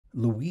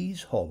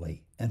Louise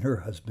Hawley and her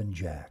husband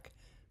Jack,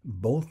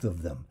 both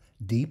of them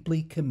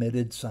deeply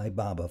committed Sai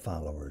Baba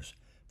followers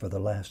for the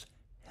last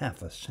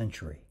half a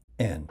century.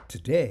 And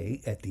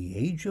today, at the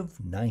age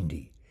of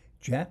 90,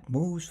 Jack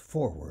moves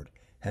forward,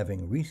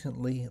 having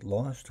recently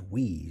lost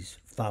Louise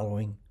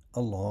following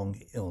a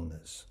long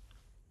illness.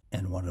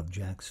 And one of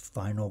Jack's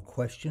final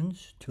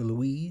questions to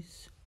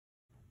Louise?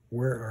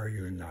 Where are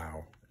you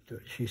now?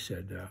 She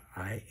said,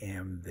 I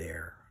am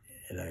there.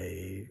 And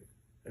I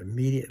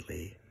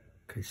immediately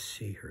could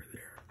see her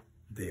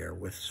there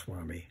with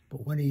Swami.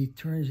 But when he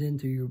turns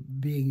into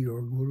being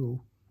your guru,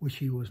 which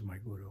he was my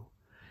guru,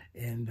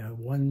 and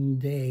one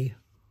day,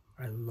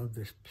 I love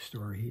this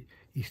story,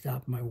 he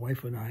stopped my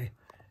wife and I,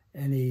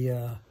 and he,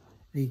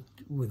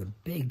 with a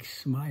big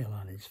smile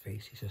on his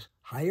face, he says,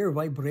 higher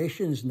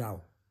vibrations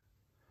now.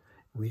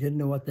 We didn't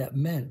know what that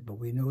meant, but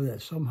we know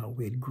that somehow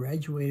we had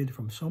graduated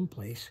from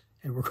someplace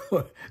and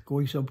we're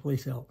going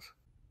someplace else.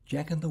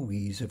 Jack and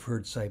Louise have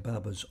heard Sai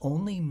Baba's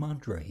only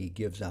mantra he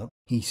gives out.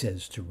 He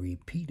says to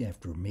repeat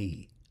after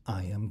me,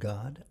 I am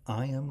God,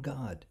 I am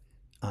God.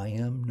 I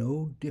am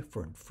no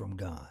different from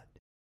God.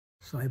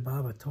 Sai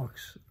Baba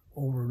talks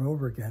over and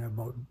over again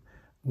about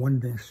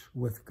oneness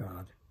with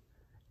God.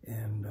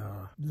 And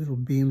little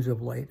beams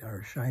of light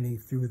are shining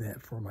through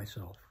that for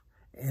myself,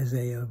 as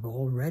they have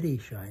already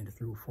shined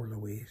through for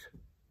Louise.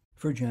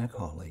 For Jack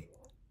Hawley,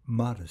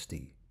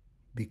 modesty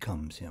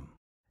becomes him.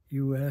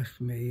 You asked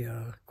me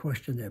a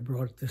question that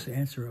brought this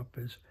answer up.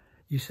 Is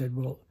you said,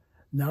 well,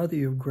 now that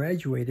you've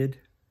graduated,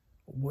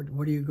 what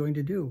are you going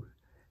to do?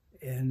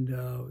 And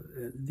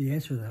the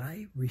answer that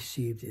I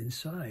received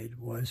inside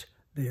was,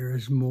 there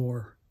is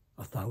more,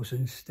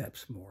 1,000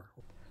 steps more.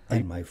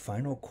 And my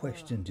final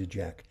question to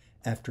Jack,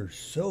 after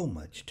so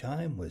much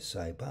time with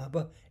Sai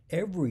Baba,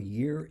 every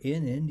year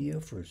in India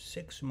for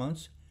 6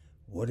 months,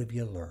 what have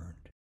you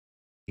learned?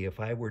 If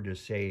I were to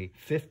say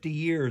 50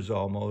 years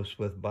almost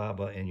with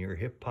Baba in your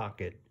hip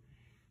pocket,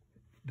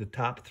 the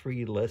top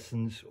 3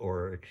 lessons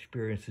or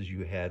experiences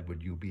you had,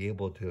 would you be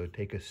able to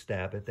take a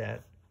stab at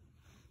that?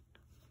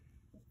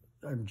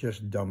 I'm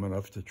just dumb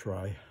enough to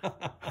try.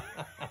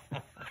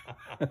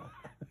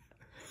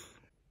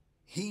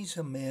 He's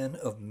a man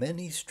of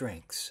many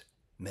strengths,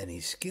 many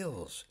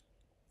skills,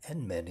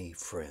 and many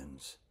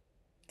friends,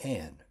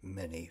 and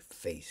many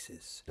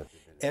faces,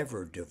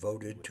 ever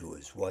devoted to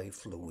his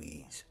wife,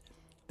 Louise.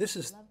 This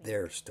is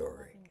their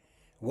story.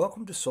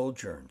 Welcome to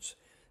Souljourns.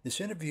 This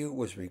interview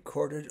was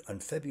recorded on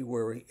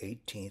February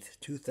 18th,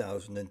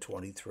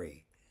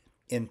 2023,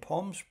 in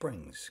Palm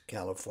Springs,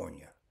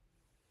 California.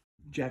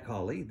 Jack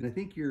Hawley, I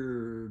think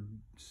you're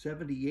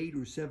 78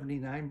 or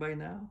 79 by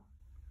now?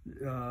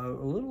 A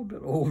little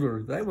bit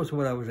older. That was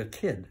when I was a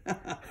kid.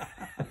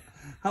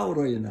 How old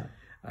are you now?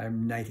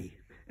 I'm 90.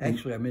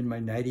 Actually, I'm in my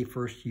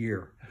 91st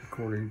year,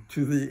 according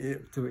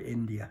to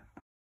India.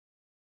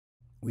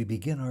 We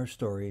begin our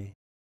story,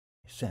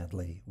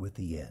 sadly, with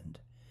the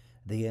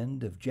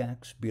end of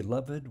Jack's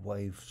beloved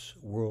wife's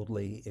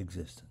worldly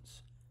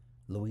existence.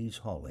 Louise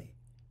Hawley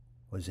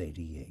was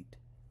 88.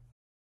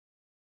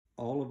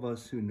 All of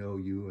us who know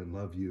you and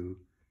love you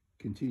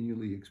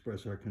continually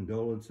express our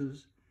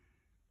condolences.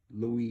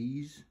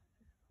 Louise,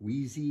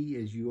 Wheezy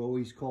as you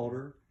always called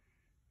her,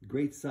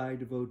 great Sai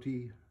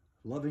devotee,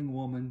 loving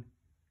woman,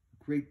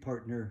 great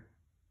partner,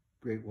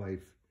 great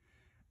wife,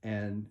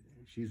 and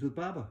she's with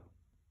Baba.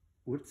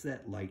 What's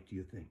that like, do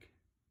you think?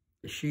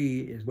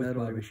 She is not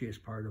only she is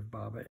part of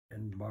Baba,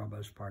 and Baba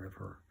is part of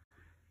her.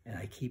 And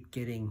I keep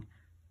getting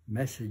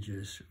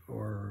messages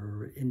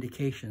or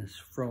indications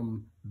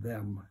from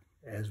them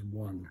as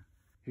one.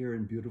 Here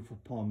in beautiful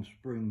Palm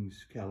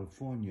Springs,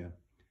 California,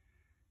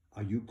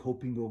 are you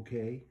coping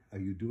okay? Are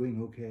you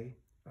doing okay?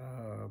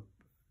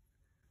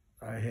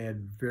 I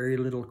had very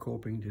little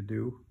coping to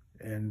do.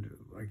 And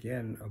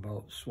again,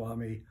 about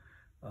Swami,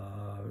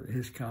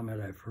 his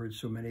comment I've heard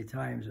so many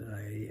times,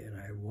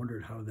 and I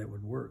wondered how that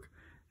would work.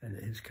 And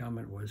his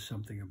comment was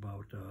something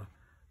about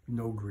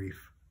no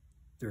grief.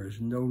 There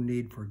is no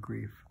need for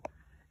grief.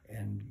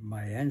 And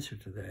my answer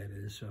to that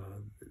is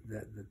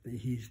that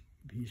he's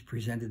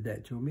presented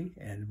that to me,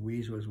 and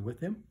Louise was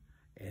with him,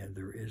 and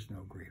there is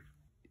no grief.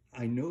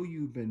 I know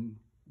you've been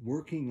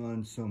working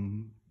on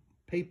some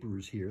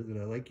papers here that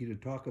I'd like you to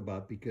talk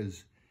about,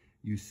 because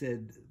you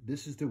said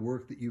this is the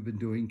work that you've been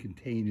doing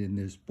contained in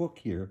this book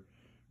here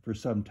for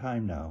some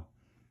time now.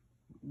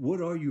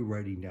 What are you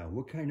writing now?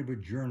 What kind of a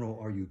journal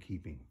are you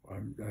keeping?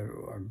 I'm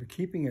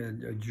keeping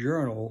a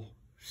journal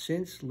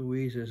since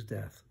Louise's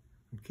death.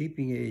 I'm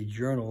keeping a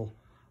journal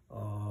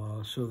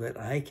so that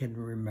I can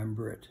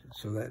remember it,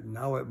 so that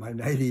now at my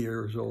 90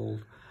 years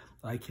old,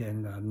 I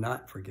can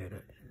not forget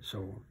it.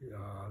 So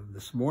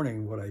this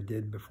morning, what I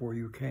did before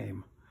you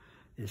came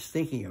is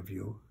thinking of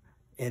you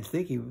and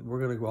thinking we're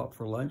going to go out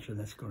for lunch, and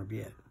that's going to be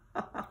it.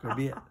 That's going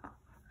to be it.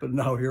 But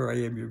now here I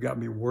am, you've got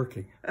me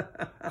working.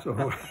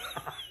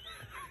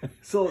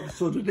 So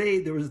today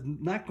there was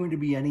not going to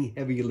be any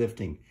heavy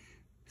lifting.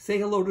 Say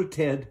hello to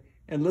Ted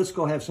and let's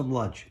go have some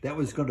lunch. That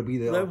was going to be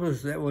the...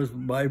 That was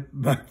my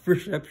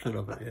perception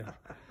of it, yeah.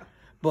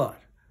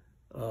 But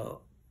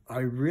I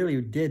really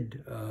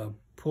did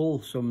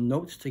pull some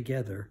notes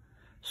together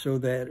so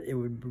that it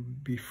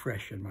would be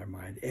fresh in my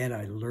mind. And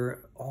I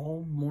learned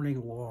all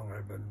morning long.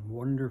 I've been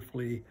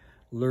wonderfully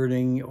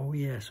learning. Oh,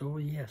 yes. Oh,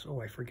 yes.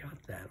 Oh, I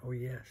forgot that. Oh,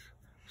 yes.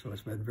 So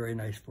it's been very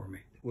nice for me.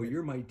 Well,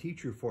 you're my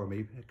teacher for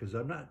me because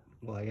I'm not,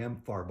 well, I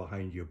am far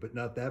behind you, but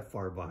not that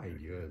far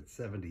behind you at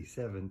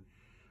 77.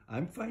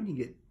 I'm finding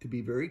it to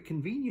be very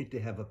convenient to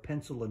have a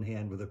pencil in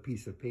hand with a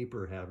piece of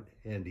paper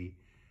handy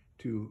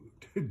to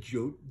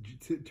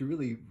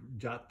really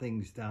jot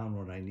things down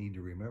when I need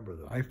to remember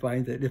them. I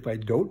find that if I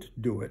don't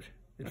do it,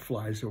 it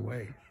flies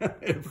away.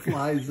 It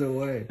flies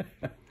away.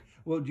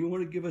 Well, do you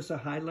want to give us a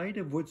highlight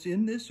of what's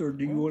in this, or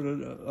do you want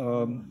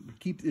to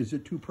keep, is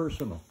it too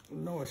personal?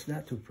 No, it's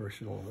not too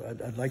personal.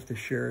 I'd like to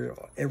share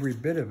every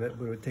bit of it,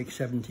 but it would take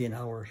 17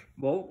 hours.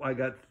 Well, I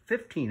got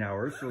 15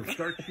 hours, so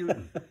start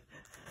shooting.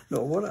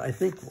 No, I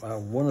think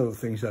one of the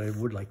things that I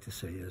would like to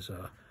say is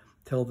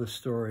tell the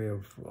story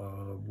of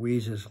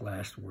Louise's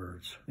last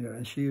words. You know,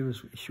 and she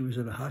was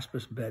in a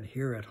hospice bed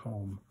here at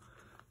home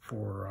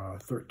for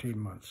 13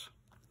 months.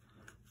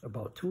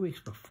 About 2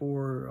 weeks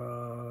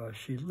before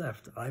she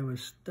left, I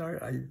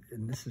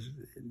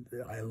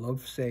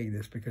love saying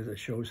this because it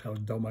shows how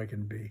dumb I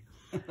can be.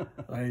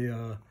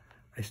 I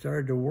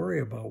started to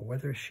worry about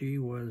whether she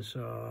was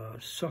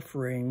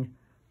suffering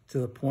to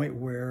the point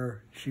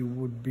where she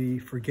would be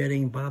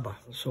forgetting Baba.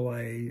 So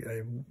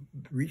I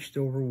reached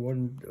over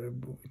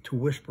to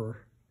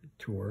whisper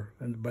to her,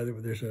 and by the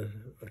way, there's a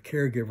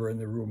caregiver in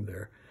the room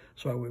there.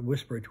 So I would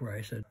whisper to her.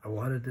 I said, I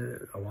wanted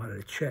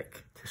to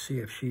check to see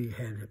if she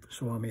had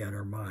Swami on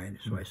her mind.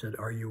 So I said,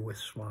 "Are you with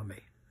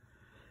Swami?"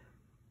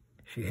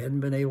 She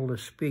hadn't been able to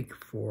speak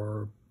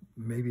for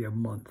maybe a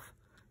month,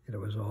 and it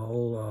was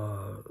all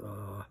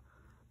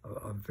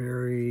a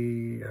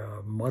very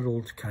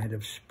muddled kind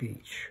of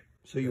speech.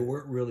 So you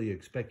weren't really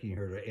expecting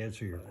her to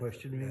answer your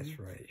question, maybe? That's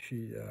right.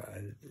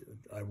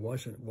 I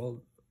wasn't.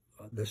 Well,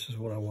 this is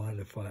what I wanted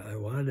to find. I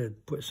wanted to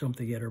put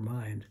something in her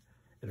mind.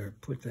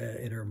 And put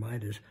that in her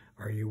mind is,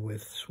 are you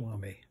with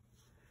Swami?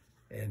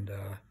 And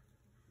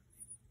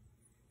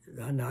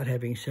not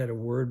having said a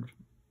word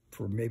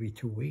for maybe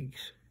 2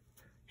 weeks,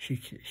 she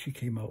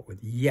came out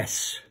with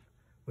yes,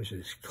 was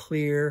as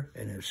clear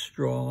and as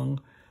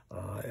strong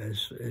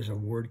as a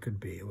word could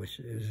be. It was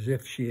as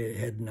if she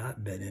had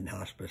not been in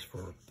hospice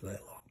for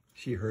that long.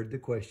 She heard the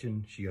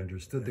question, she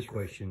understood the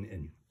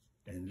question,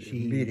 and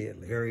she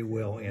immediately very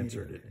well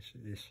answered it.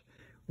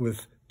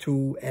 With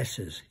 2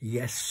 S's,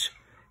 yes.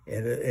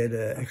 And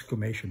an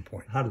exclamation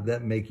point. How did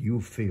that make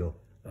you feel?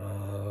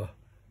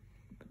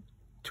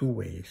 2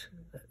 ways.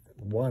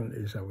 One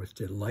is I was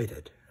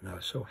delighted, and I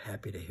was so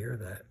happy to hear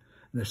that.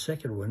 And the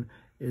second one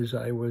is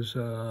I was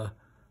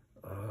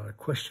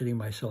questioning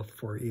myself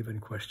for even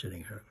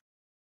questioning her.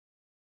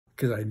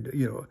 Because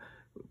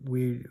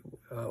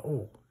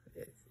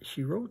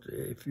she wrote,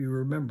 if you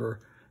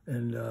remember,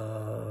 and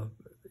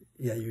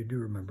yeah, you do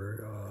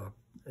remember,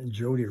 and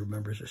Jody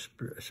remembers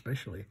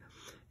especially,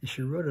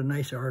 she wrote a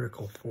nice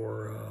article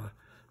for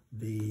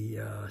the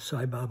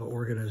Sai Baba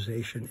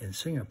organization in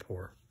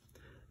Singapore.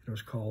 It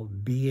was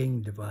called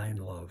Being Divine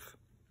Love.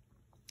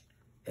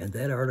 And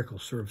that article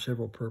served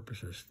several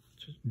purposes.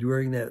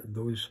 During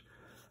those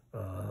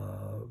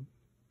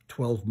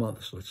 12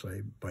 months, let's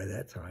say, by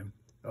that time,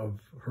 of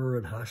her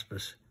in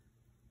hospice,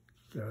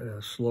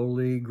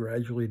 slowly,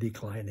 gradually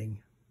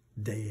declining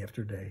day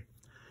after day,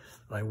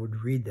 I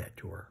would read that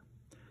to her.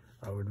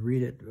 I would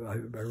read it. I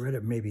read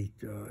it maybe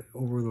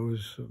over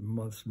those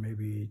months,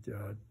 maybe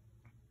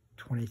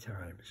 20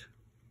 times.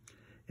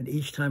 And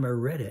each time I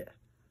read it,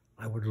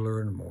 I would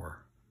learn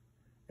more.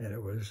 And it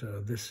was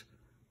this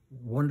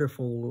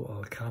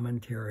wonderful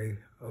commentary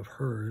of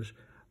hers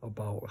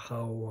about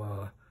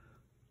how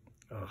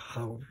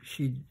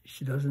she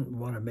doesn't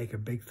want to make a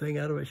big thing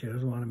out of it. She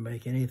doesn't want to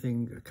make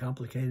anything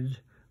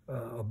complicated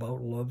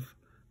about love,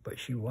 but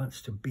she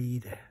wants to be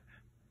that.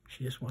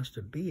 She just wants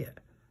to be it.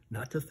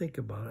 Not to think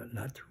about it,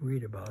 not to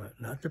read about it,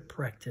 not to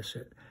practice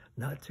it,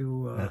 not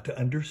to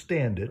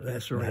understand it.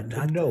 That's right.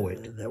 Not to know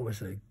it. That was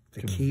the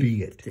to key.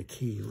 Be it. The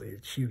key.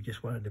 She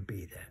just wanted to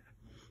be that,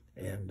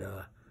 and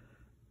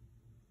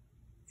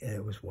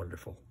it was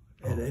wonderful.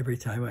 And every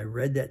time I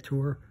read that to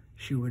her,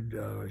 she would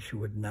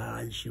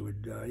nod. She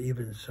would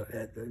even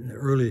in the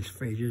earliest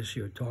phases,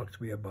 she would talk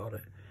to me about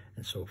it,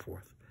 and so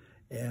forth.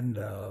 And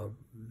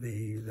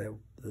the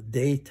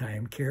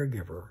daytime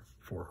caregiver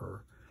for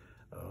her.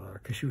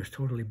 Because she was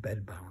totally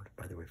bedbound,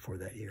 by the way, for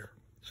that year.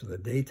 So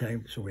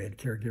we had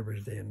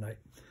caregivers day and night.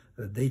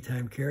 The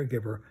daytime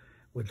caregiver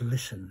would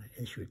listen,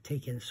 and she would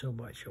take in so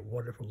much, a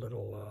wonderful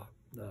little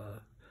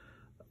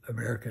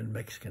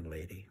American-Mexican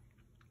lady,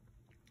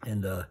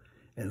 and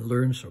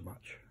learn so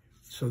much.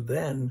 So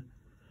then,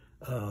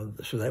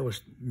 so that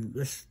was,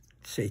 let's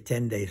say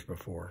 10 days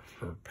before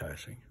her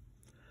passing.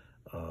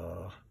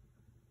 And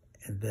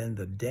then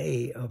the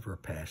day of her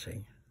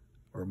passing,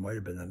 or it might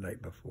have been the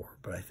night before,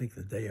 but I think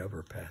the day of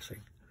her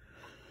passing.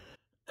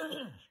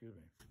 Excuse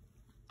me.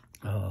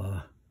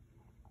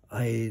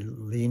 I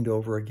leaned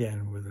over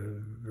again with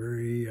a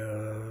very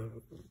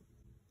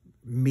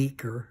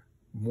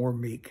more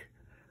meek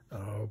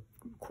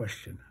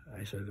question.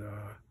 I said,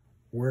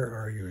 where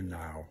are you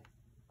now?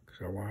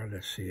 Because I wanted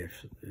to see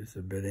if there's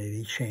been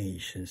any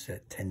change since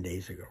that 10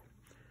 days ago.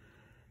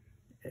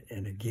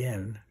 And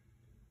again,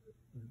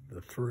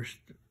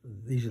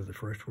 these are the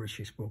first words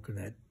she spoke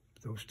in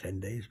those 10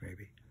 days,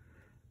 maybe.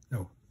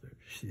 No,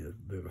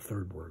 they're the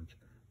third words.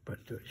 But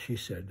she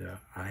said,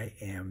 I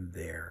am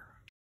there.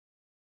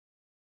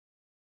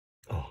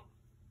 Oh,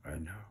 I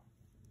know.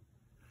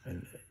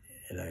 And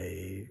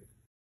I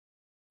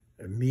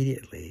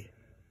immediately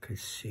could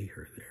see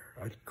her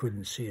there. I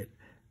couldn't see it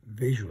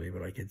visually,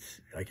 but I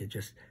could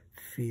just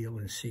feel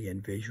and see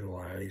and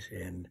visualize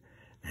and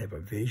have a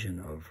vision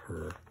of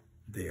her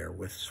there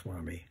with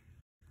Swami,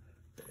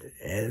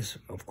 as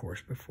of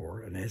course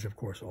before, and as of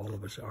course all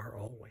of us are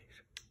always.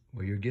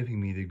 Well, you're giving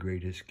me the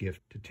greatest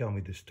gift to tell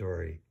me the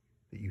story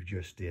that you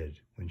just did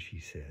when she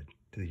said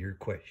to your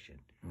question,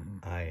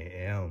 I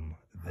am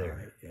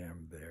there. I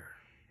am there.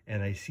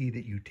 And I see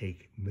that you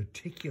take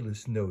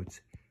meticulous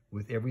notes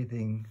with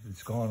everything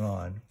that's gone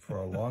on for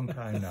a long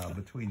time now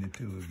between the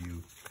two of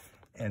you.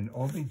 And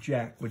only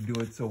Jack would do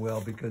it so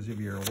well because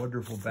of your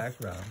wonderful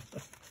background.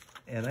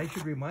 And I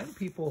should remind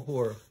people who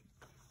are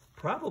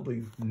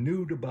probably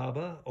new to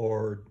Baba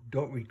or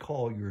don't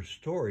recall your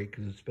story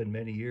because it's been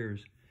many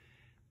years.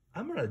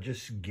 I'm going to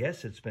just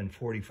guess it's been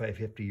 45,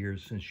 50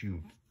 years since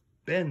you've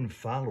been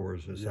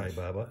followers of Sai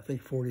Baba. I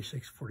think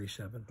 46,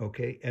 47.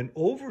 Okay, and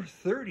over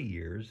 30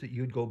 years that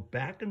you'd go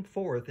back and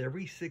forth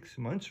every 6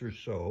 months or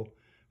so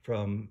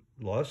from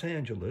Los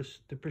Angeles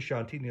to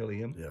Prasanthi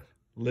Nilayam,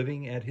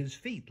 living at his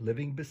feet,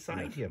 living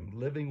beside him,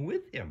 living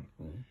with him.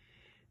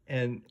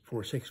 And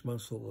for 6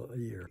 months a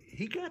year.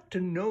 He got to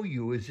know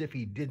you as if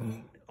he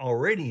didn't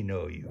already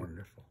know you.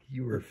 Wonderful.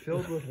 You were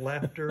filled with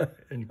laughter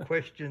and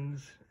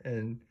questions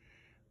and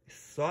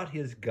sought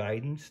his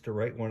guidance to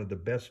write one of the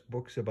best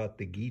books about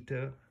the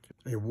Gita.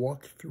 A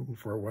walkthrough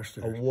for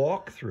Westerners. A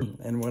walkthrough.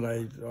 And when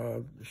I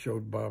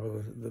showed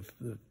Baba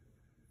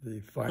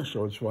the final,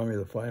 showed Swami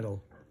the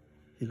final,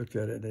 he looked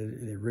at it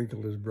and he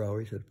wrinkled his brow.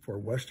 He said, for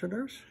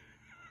Westerners?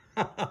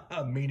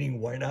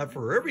 Meaning, why not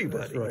for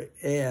everybody? That's right.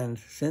 And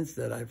since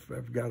then,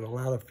 I've got a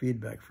lot of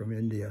feedback from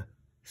India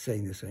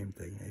saying the same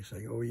thing. They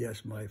say, oh,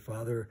 yes, my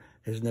father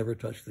has never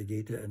touched the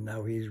Gita, and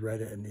now he's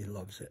read it and he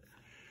loves it.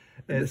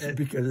 And this is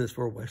because it's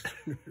for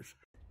Westerners.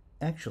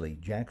 Actually,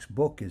 Jack's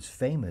book is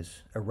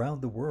famous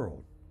around the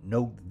world.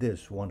 Note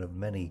this, one of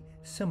many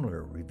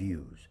similar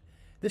reviews.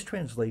 This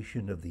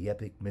translation of the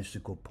epic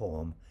mystical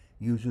poem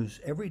uses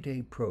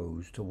everyday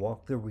prose to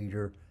walk the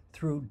reader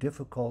through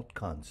difficult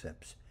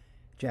concepts.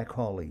 Jack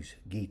Hawley's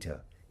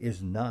Gita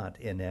is not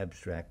an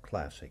abstract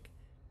classic,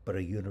 but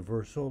a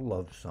universal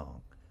love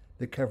song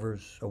that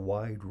covers a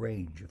wide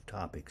range of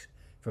topics,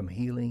 from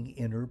healing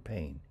inner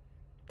pain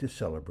to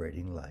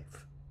celebrating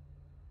life.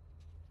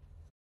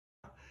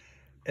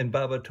 And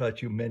Baba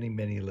taught you many,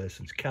 many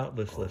lessons,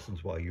 countless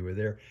lessons while you were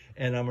there.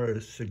 And I'm going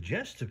to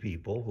suggest to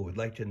people who would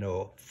like to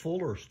know a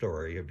fuller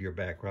story of your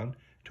background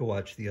to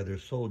watch the other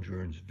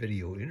Souljourns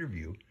video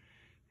interview.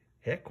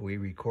 Heck, we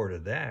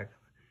recorded that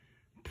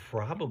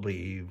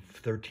probably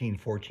 13,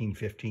 14,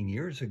 15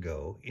 years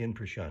ago in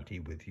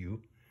Prasanthi with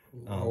you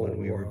when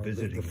we were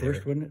visiting the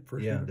first there.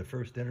 one? The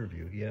first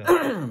interview,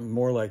 yeah.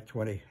 More like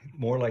 20.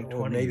 More like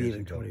 20 maybe years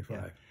even ago. 25.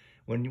 Yeah.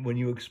 When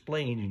you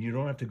explained, and you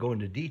don't have to go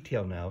into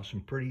detail now, some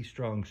pretty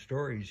strong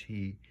stories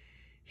he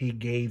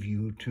gave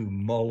you to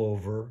mull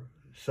over,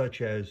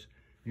 such as,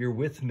 you're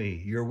with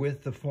me, you're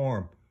with the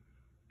form,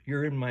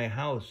 you're in my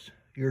house,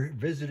 you're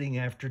visiting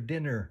after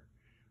dinner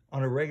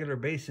on a regular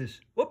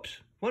basis. Whoops,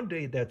 one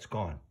day that's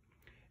gone.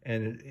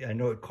 And I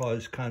know it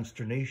caused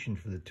consternation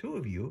for the two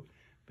of you,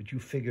 but you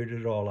figured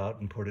it all out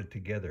and put it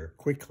together.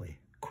 Quickly.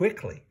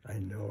 I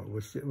know,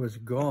 it was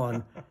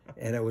gone,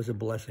 and it was a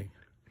blessing,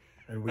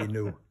 and we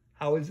knew.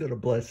 How is it a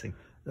blessing?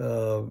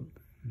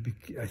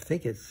 I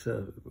think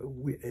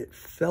it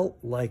felt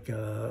like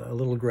a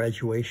little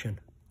graduation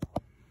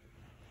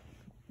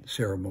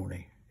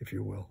ceremony, if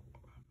you will.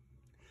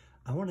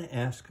 I want to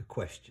ask a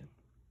question.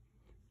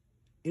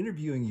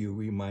 Interviewing you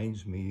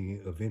reminds me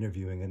of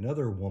interviewing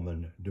another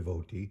woman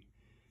devotee,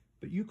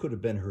 but you could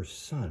have been her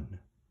son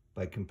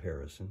by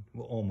comparison.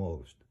 Well,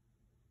 almost.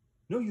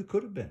 No, you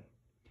could have been.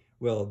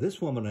 Well,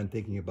 this woman I'm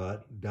thinking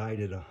about died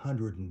at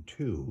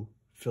 102,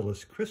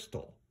 Phyllis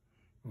Crystal.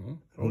 Mm-hmm.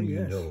 Who you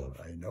know of.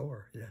 I know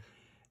her, yes.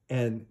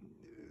 And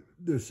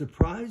the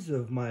surprise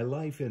of my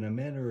life, in a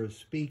manner of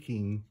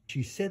speaking,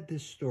 she said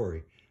this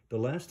story. The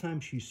last time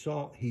he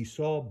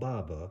saw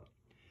Baba,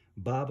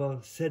 Baba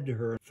said to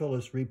her,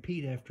 Phyllis,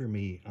 repeat after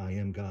me, I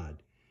am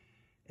God.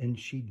 And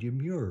she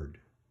demurred.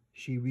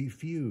 She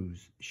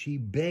refused. She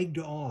begged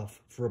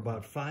off for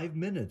about 5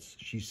 minutes,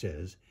 she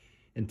says,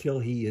 until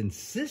he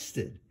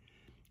insisted.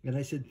 And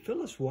I said,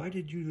 Phyllis, why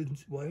did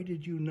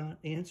you not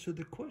answer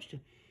the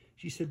question?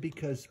 She said,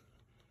 because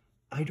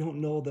I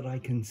don't know that I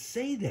can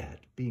say that,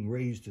 being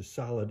raised a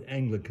solid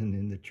Anglican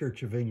in the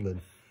Church of England,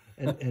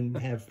 and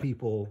have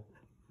people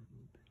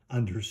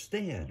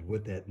understand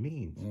what that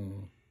means.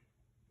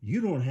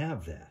 You don't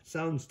have that.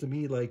 Sounds to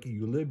me like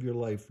you live your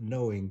life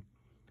knowing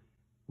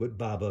what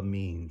Baba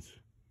means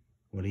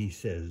when he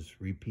says,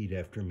 repeat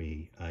after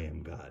me, I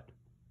am God.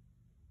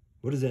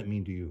 What does that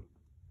mean to you?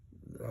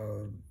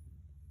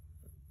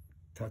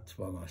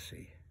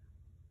 Tatvamasi.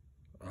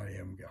 I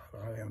am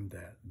God. I am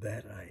that.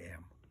 That I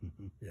am.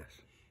 Mm-hmm. Yes.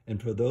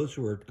 And for those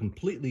who are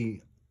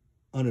completely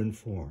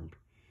uninformed,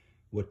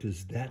 what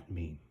does that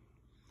mean?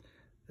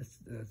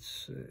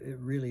 It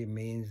really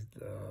means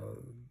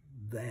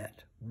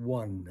that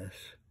oneness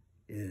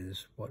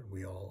is what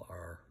we all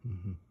are.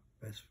 Mm-hmm.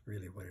 That's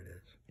really what it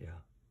is. Yeah.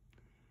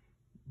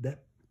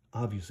 That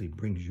obviously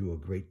brings you a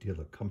great deal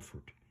of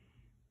comfort.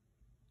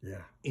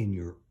 Yeah. In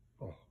your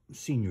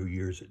senior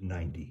years at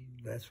 90.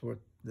 That's what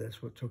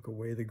took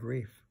away the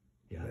grief.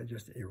 Yeah. That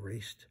just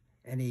erased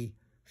any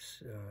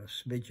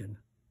smidgen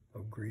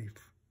of grief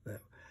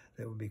that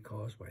would be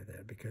caused by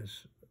that,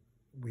 because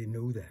we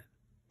knew that.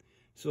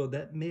 So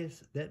that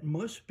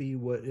must be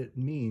what it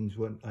means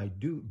when I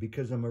do,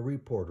 because I'm a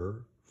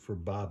reporter for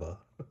Baba.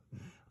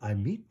 I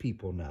meet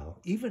people now,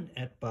 even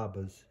at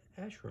Baba's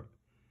ashram.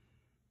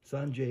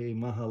 Sanjay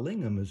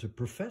Mahalingam is a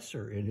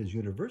professor in his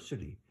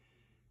university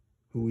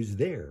who is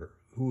there,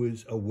 who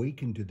is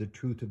awakened to the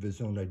truth of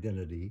his own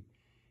identity.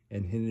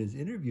 And in his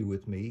interview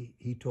with me,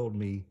 he told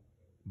me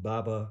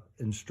Baba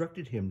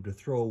instructed him to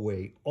throw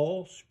away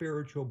all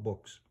spiritual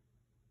books.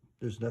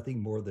 There's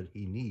nothing more that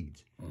he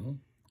needs. Mm-hmm.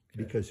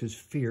 Okay. Because his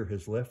fear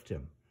has left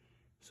him.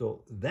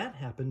 So that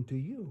happened to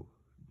you.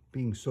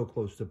 Being so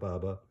close to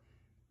Baba,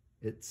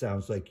 it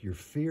sounds like your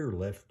fear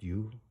left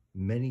you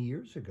many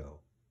years ago.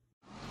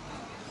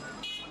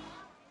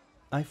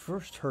 I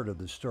first heard of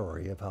the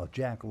story of how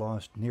Jack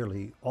lost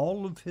nearly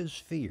all of his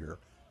fear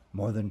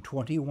more than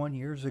 21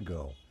 years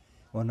ago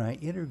when I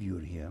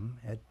interviewed him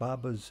at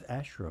Baba's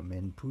ashram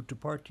in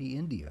Puttaparthi,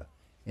 India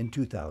in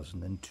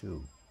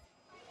 2002.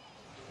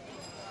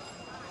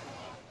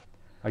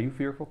 Are you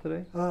fearful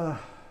today?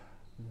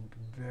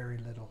 Very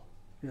little.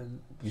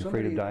 You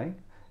afraid of dying?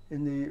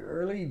 In the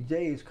early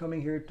days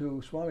coming here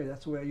to Swami,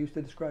 that's the way I used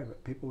to describe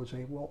it. People would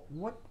say, well,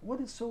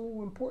 what is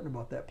so important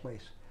about that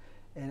place?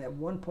 And at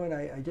one point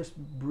I just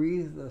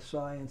breathed a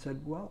sigh and said,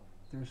 well,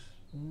 there's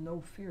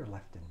no fear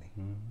left in me.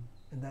 Mm-hmm.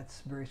 And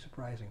that's very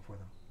surprising for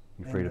them.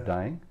 You afraid of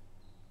dying?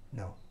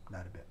 No,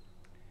 not a bit.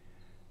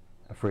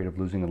 Afraid of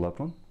losing a loved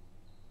one?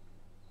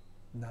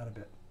 Not a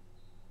bit.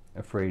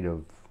 Afraid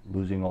of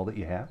losing all that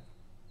you have?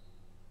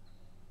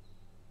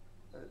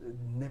 It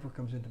never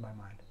comes into my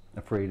mind.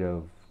 Afraid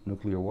of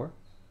nuclear war?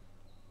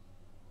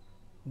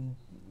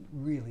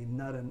 Really,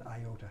 not an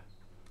iota.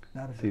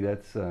 Not a bit. See,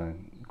 that's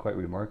quite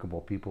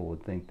remarkable. People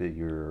would think that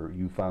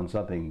you found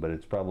something, but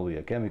it's probably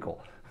a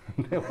chemical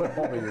that would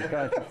alter your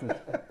consciousness.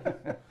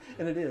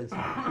 And it is.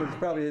 It's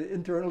probably an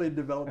internally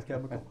developed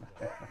chemical.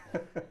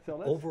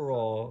 So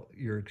overall,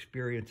 your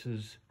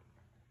experiences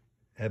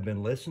have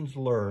been lessons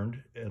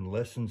learned and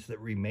lessons that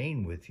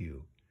remain with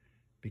you,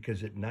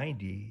 because at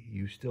 90,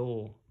 you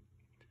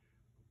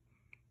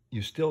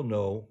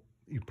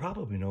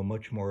probably know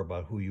much more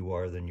about who you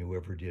are than you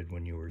ever did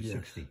when you were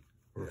 60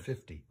 or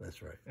 50.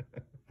 That's right.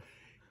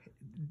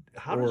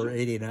 Or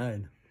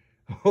 89.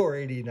 Or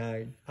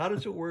 89. How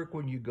does it work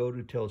when you go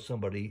to tell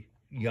somebody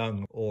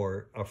young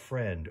or a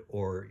friend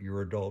or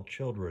your adult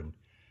children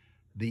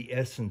the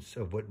essence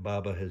of what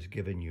Baba has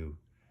given you?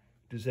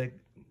 Does that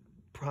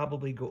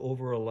probably go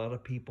over a lot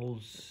of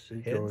people's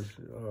heads?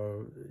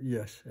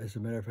 Yes. As a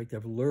matter of fact,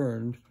 I've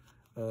learned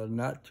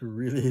not to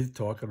really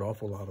talk an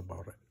awful lot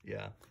about it.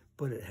 Yeah.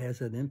 But it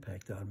has an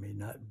impact on me,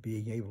 not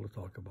being able to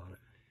talk about it.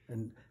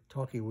 And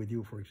talking with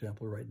you, for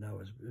example, right now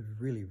is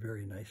really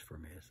very nice for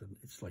me.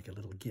 It's like a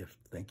little gift.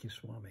 Thank you,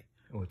 Swami.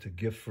 Oh, it's a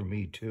gift for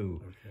me,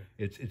 too. Okay.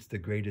 It's the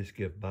greatest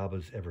gift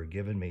Baba's ever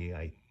given me,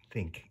 I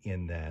think,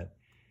 in that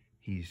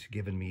he's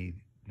given me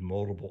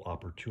multiple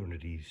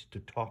opportunities to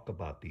talk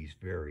about these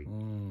very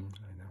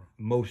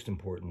most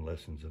important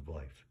lessons of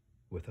life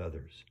with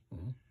others.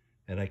 Mm-hmm.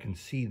 And I can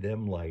see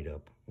them light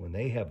up when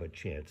they have a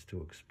chance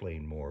to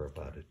explain more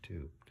about it,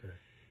 too. Okay.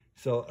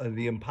 So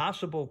the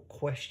impossible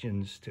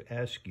questions to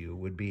ask you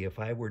would be, if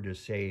I were to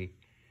say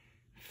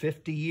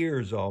 50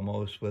 years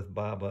almost with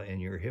Baba in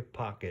your hip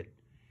pocket,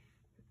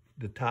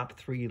 the top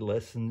 3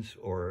 lessons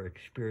or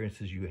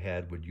experiences you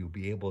had, would you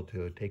be able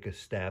to take a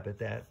stab at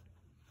that?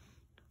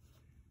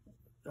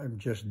 I'm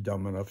just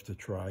dumb enough to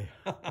try.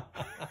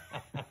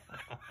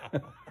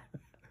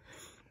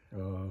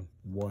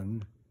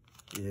 One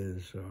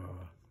is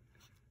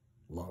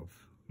love,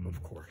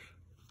 of course.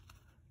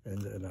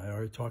 And I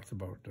already talked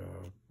about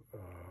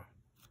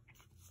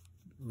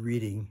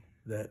reading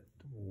that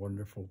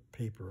wonderful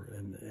paper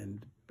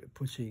and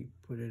put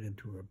it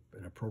into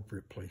an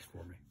appropriate place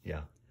for me.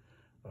 Yeah.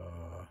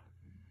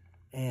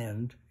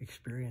 And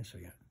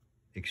experiencing it.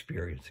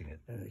 Experiencing it.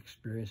 And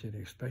experiencing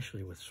it,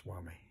 especially with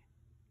Swami.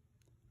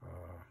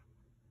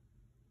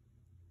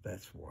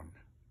 That's one.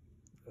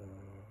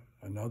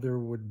 Another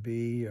would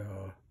be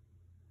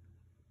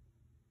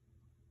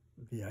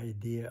the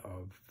idea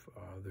of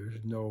there's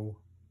no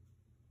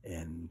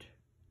end.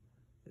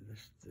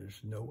 There's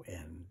no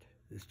end.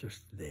 It's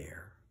just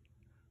there.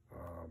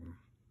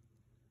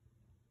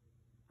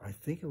 I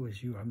think it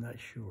was you, I'm not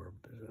sure,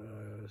 but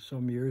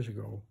some years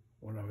ago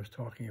when I was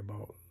talking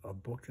about a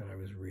book that I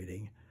was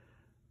reading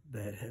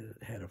that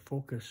had a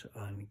focus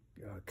on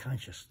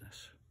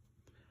consciousness.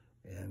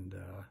 And,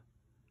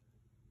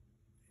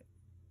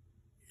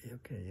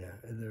 okay, yeah,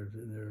 and there,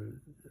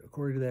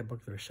 according to that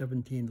book, there are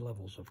 17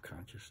 levels of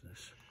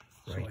consciousness.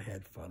 Right. So I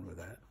had fun with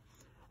that.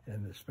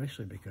 And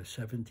especially because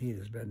 17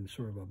 has been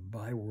sort of a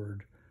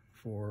byword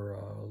for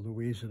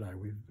Louise and I.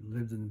 We've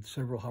lived in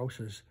several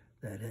houses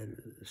that had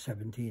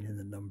 17 in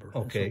the number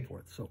and so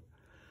forth.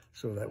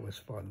 So that was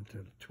fun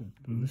to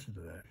listen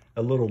to that.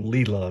 A little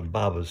Leela on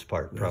Baba's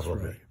part,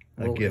 probably. Right.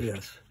 A Well, gift,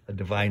 yes. a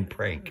divine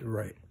prank.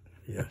 Right,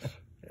 yes.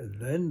 And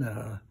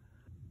then,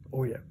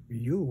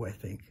 you, I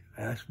think,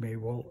 asked me,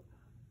 well,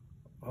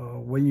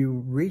 when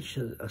you reach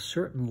a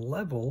certain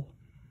level,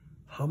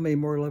 how many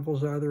more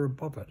levels are there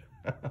above it?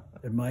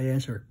 And my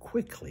answer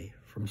quickly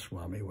from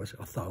Swami was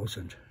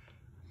 1,000.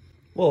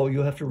 Well,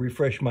 you have to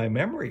refresh my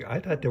memory. I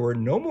thought there were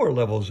no more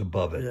levels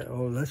above it. Yeah,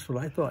 oh, that's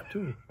what I thought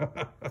too.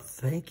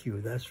 Thank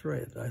you. That's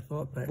right. I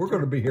thought that. We're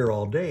going to be here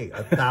all day.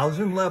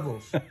 1,000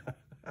 levels.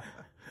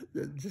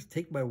 Just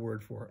take my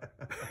word for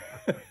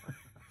it.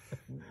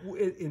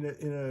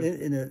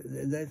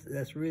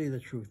 That's really the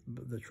truth.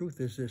 The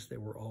truth is this: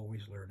 that we're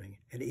always learning,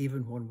 and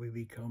even when we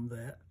become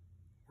that,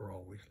 we're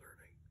always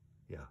learning.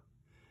 Yeah,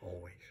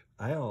 always.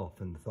 I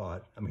often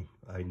thought, I mean,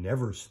 I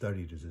never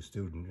studied as a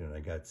student, and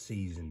I got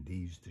C's and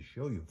D's to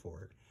show you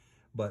for it.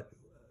 But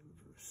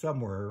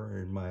somewhere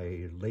in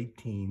my late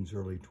teens,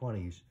 early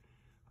 20s,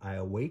 I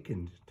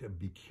awakened to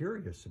be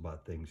curious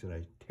about things, and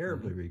I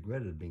terribly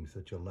regretted being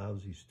such a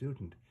lousy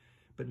student.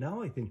 But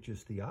now I think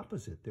just the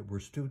opposite, that we're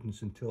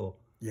students until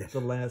the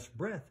last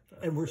breath,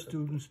 and we're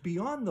students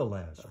beyond the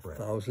last breath.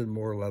 1,000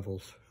 more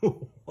levels.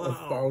 Wow.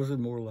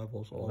 1,000 more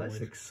levels always. Well,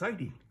 that's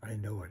exciting. I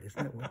know it,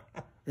 isn't it?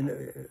 And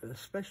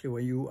especially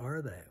when you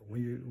are that,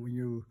 when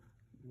you,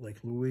 like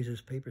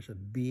Louise's paper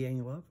said,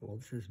 being love. Well,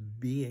 this is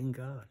being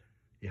God.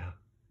 Yeah.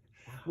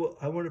 Wow. Well,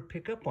 I want to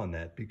pick up on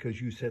that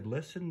because you said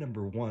lesson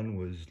number 1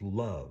 was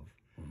love.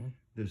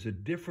 There's a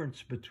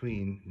difference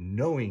between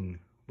knowing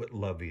what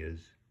love is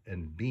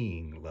and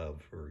being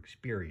love or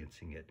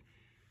experiencing it.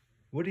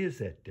 What is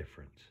that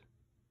difference?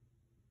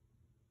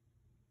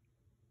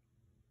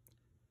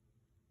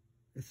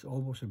 It's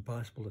almost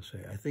impossible to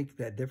say. I think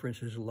that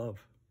difference is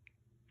love.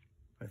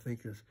 I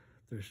think it's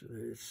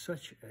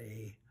such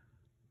a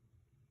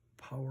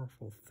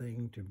powerful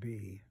thing to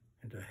be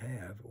and to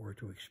have or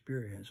to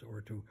experience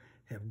or to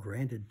have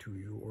granted to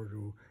you or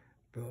to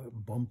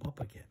bump up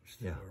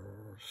against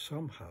or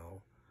somehow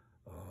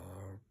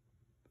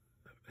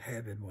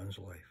have in one's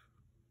life.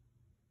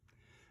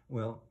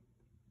 Well,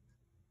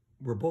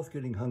 we're both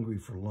getting hungry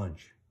for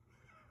lunch.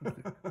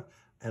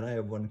 And I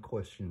have one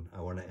question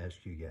I want to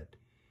ask you yet.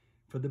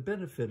 For the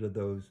benefit of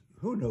those,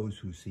 who knows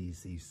who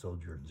sees these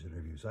Souljourns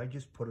interviews? I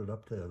just put it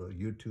up to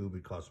YouTube.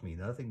 It costs me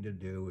nothing to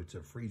do. It's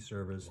a free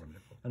service.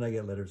 Wonderful. And I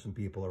get letters from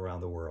people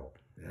around the world.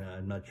 Yeah.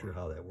 I'm not sure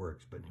how that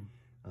works, but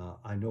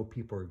I know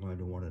people are going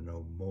to want to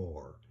know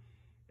more.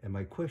 And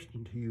my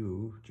question to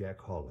you, Jack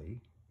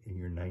Hawley, in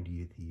your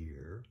 90th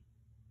year,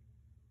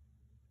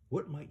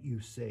 what might you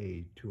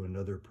say to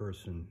another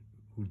person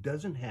who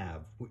doesn't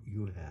have what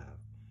you have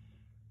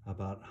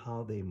about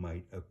how they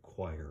might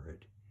acquire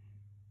it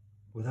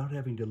without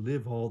having to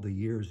live all the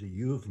years that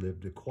you've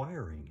lived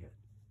acquiring it?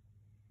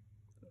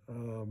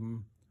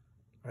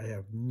 I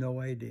have no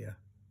idea.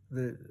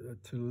 There's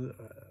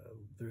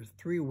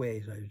 3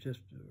 ways. I was just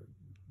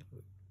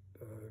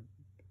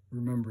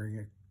remembering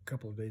a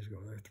couple of days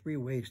ago. There are 3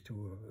 ways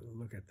to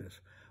look at this.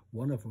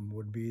 One of them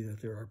would be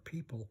that there are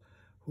people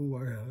who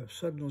are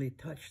suddenly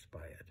touched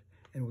by it.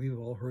 And we've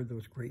all heard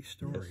those great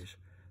stories. Yes.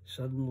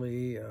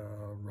 Suddenly,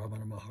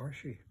 Ramana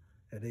Maharshi,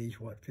 at age,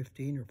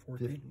 15 or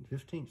 14?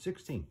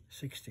 16.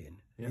 16.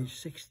 Yeah. Age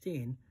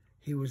 16,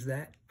 he was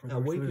that for the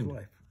rest of his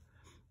life.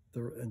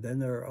 And then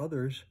there are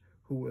others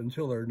who,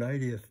 until their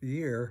 90th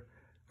year,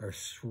 are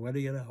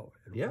sweating it out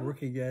and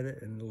working at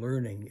it and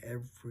learning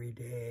every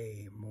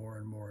day more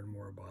and more and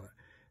more about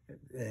it.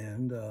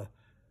 And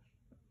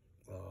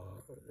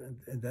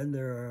then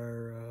there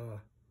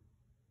are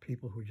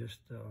people who just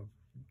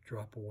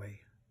drop away.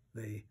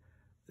 They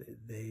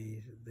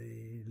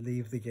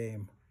leave the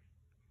game,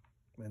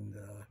 and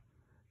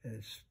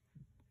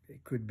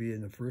it could be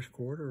in the first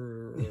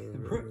quarter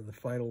or the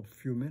final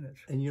few minutes.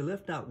 And you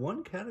left out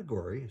one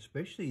category,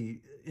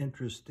 especially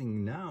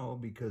interesting now,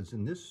 because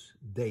in this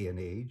day and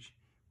age,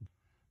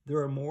 there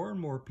are more and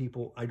more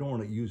people, I don't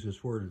want to use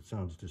this word, it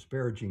sounds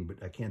disparaging,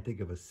 but I can't think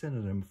of a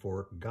synonym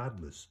for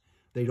godless.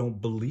 They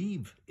don't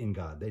believe in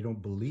God. They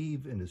don't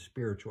believe in a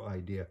spiritual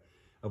idea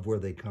of where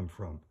they come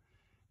from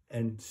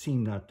and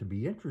seem not to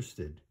be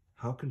interested.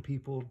 How can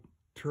people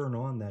turn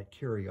on that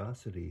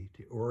curiosity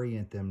to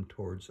orient them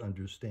towards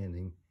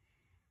understanding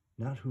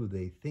not who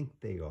they think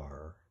they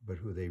are, but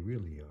who they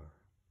really are?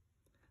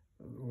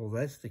 Well,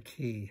 that's the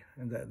key.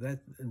 And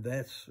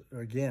that's,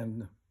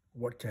 again,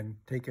 what can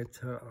take it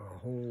a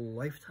whole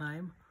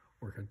lifetime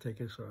or can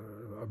take us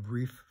a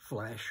brief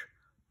flash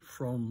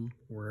from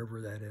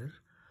wherever that is.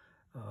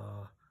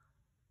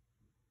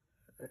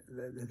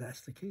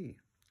 That's the key.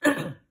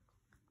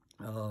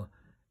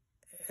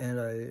 And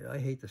I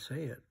hate to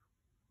say it,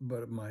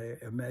 but my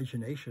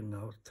imagination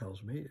now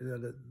tells me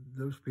that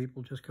those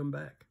people just come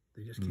back.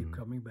 They just keep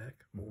coming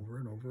back over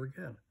and over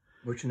again.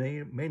 Which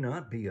may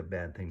not be a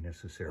bad thing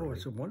necessarily. Oh,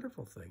 it's a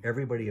wonderful thing.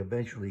 Everybody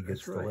eventually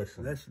gets to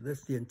listen.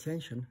 That's the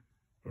intention,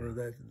 or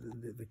that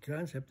the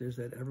concept is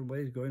that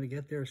everybody's going to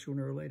get there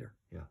sooner or later.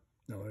 Yeah.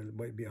 No, it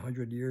might be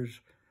 100 years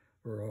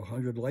or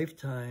 100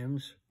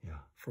 lifetimes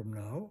from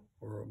now,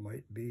 or it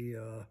might be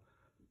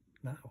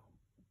now.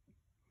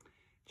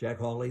 Jack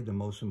Hawley, the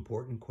most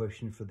important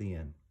question for the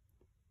end.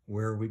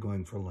 Where are we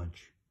going for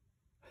lunch?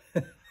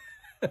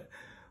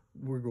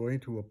 We're going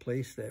to a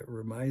place that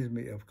reminds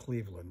me of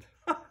Cleveland.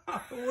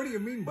 What do you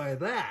mean by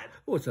that?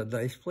 Oh, it's a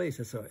nice place.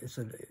 It's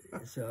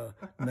a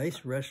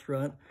nice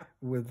restaurant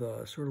with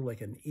sort of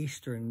like an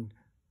Eastern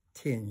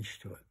tinge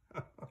to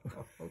it.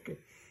 Okay.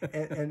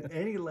 And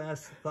any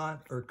last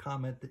thought or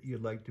comment that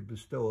you'd like to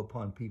bestow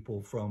upon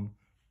people, from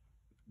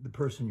the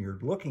person you're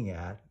looking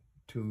at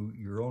to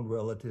your own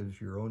relatives,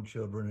 your own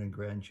children and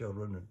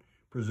grandchildren, and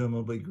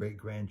presumably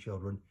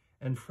great-grandchildren,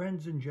 and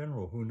friends in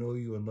general who know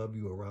you and love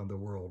you around the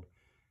world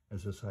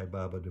as a Sai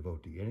Baba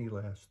devotee? Any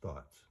last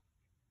thoughts?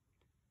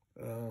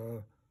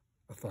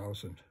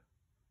 1,000.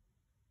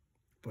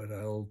 But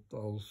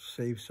I'll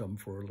save some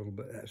for a little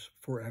bit,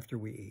 for after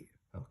we eat.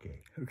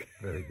 Okay.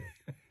 Very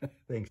good.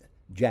 Thanks.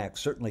 Jack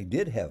certainly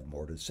did have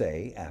more to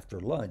say after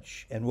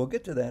lunch, and we'll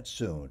get to that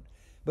soon.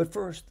 But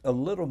first, a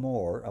little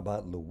more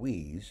about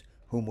Louise,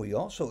 whom we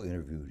also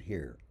interviewed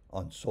here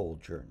on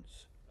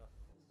Souljourns.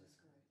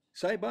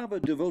 Sai Baba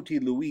devotee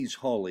Louise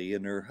Hawley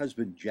and her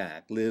husband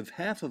Jack live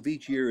half of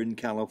each year in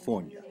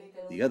California,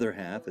 the other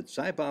half at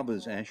Sai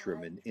Baba's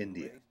ashram in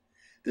India.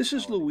 This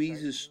is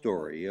Louise's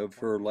story of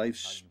her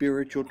life's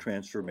spiritual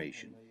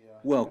transformation.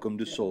 Welcome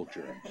to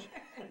Souljourns.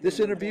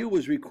 This interview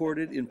was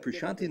recorded in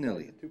Prashanti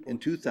Nilayam in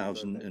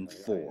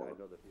 2004.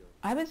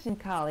 I was in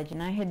college,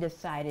 and I had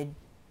decided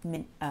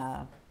when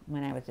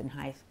I was in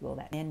high school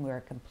that men were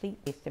a complete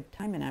waste of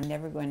time, and I'm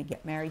never going to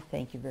get married,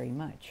 thank you very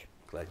much.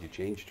 Glad you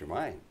changed your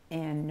mind.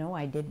 And no,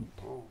 I didn't.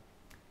 Oh.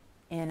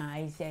 And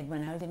I said,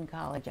 when I was in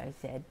college, I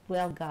said,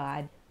 well,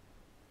 God,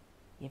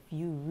 if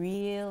you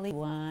really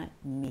want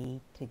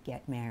me to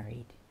get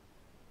married,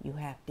 you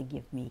have to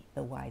give me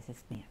the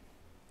wisest man.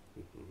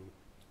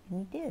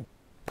 And he did.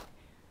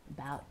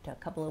 About a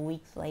couple of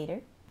weeks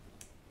later,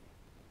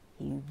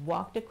 he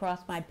walked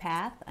across my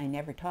path. I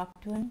never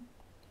talked to him.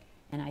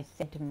 And I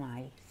said to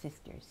my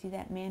sister, see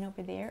that man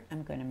over there?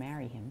 I'm going to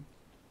marry him.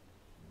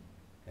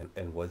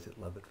 And was it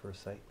love at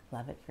first sight?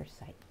 Love at first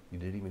sight. You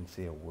didn't even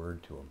say a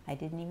word to him. I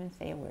didn't even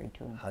say a word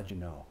to him. How'd you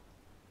know?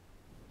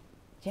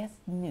 Just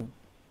knew.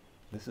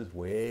 This is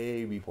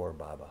way before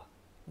Baba.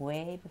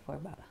 Way before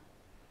Baba.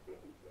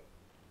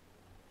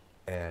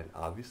 And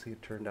obviously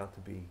it turned out to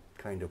be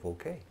kind of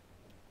okay.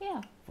 Yeah,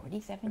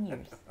 47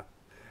 years.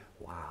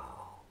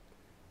 Wow.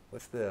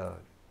 What's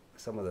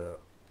some of the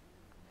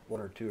 1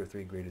 or 2 or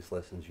 3 greatest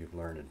lessons you've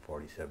learned in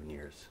 47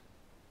 years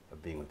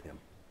of being with him?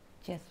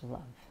 Just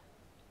love.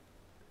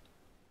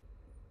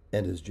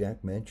 And as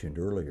Jack mentioned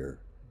earlier,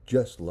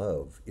 Just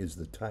Love is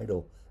the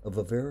title of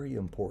a very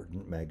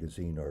important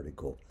magazine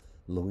article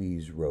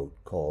Louise wrote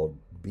called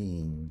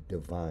Being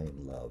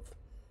Divine Love.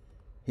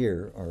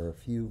 Here are a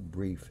few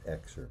brief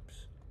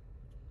excerpts.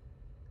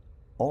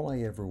 All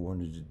I ever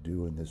wanted to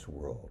do in this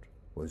world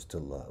was to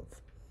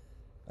love.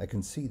 I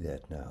can see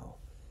that now,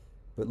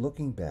 but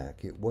looking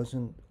back, it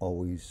wasn't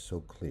always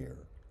so clear.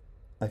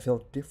 I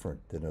felt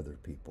different than other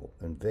people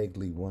and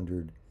vaguely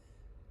wondered,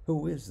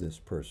 who is this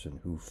person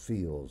who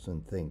feels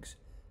and thinks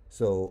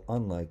so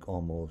unlike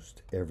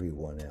almost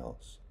everyone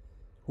else?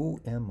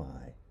 Who am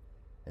I,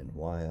 and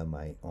why am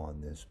I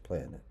on this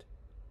planet?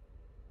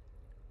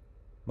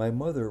 My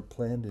mother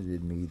planted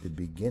in me the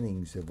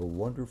beginnings of a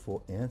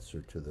wonderful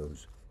answer to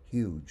those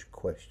huge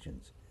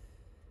questions.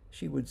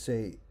 She would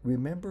say,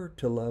 remember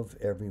to love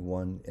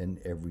everyone and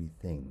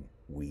everything,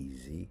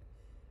 Wheezy,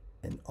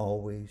 and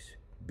always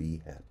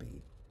be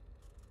happy.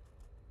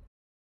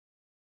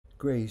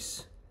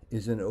 Grace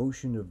is an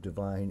ocean of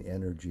divine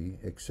energy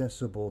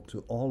accessible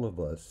to all of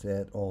us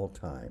at all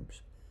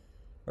times.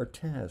 Our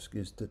task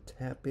is to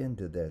tap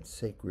into that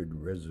sacred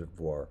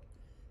reservoir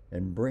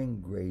and bring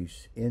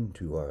grace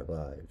into our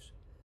lives.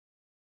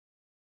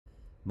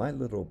 My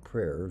little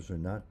prayers are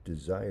not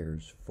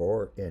desires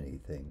for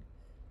anything.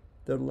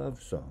 They're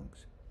love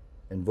songs,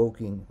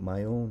 invoking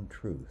my own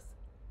truth,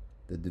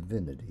 the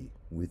divinity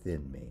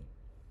within me.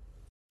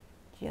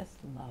 Just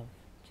love.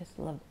 Just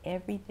love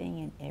everything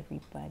and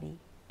everybody.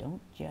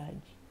 Don't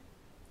judge.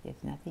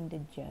 There's nothing to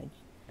judge.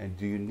 And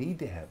do you need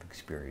to have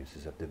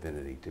experiences of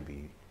divinity to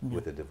be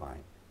with the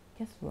divine?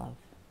 Just love.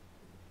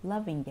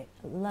 Loving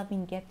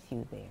gets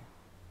you there.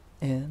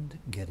 And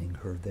getting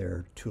her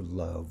there to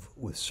love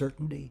with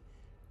certainty,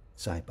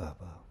 Sai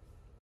Baba.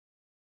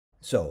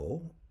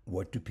 So,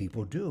 what do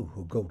people do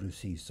who go to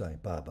see Sai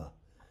Baba?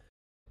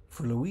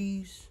 For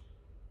Louise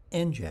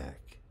and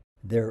Jack,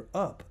 They're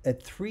up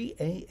at 3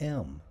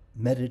 a.m.,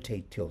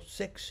 meditate till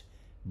 6,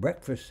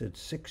 breakfast at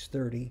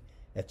 6:30.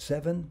 At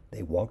 7,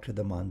 they walk to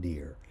the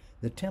mandir,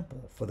 the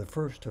temple, for the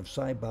first of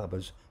Sai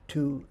Baba's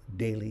 2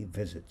 daily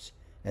visits.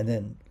 And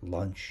then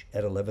lunch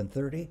at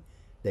 11:30.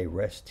 They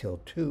rest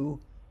till 2,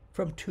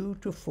 from 2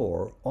 to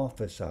 4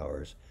 office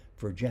hours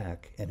for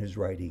Jack and his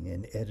writing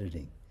and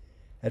editing.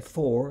 At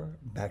 4,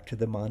 back to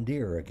the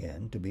mandir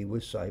again to be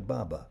with Sai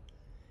Baba.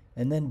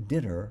 And then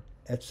dinner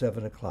at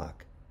 7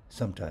 o'clock,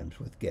 sometimes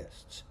with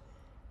guests.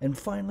 And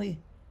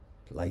finally,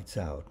 lights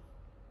out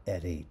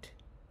at 8.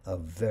 A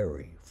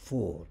very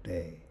full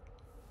day.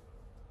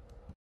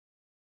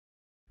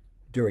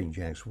 During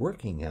Jack's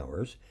working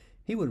hours,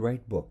 he would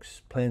write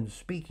books, plan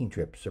speaking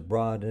trips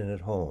abroad and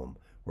at home,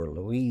 where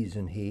Louise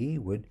and he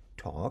would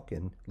talk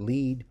and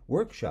lead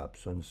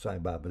workshops on Sai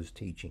Baba's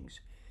teachings.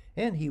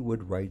 And he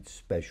would write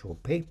special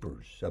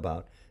papers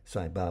about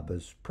Sai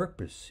Baba's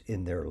purpose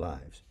in their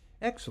lives.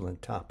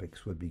 Excellent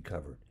topics would be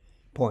covered,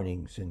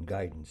 pointings and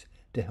guidance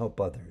to help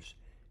others.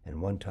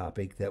 And one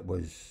topic that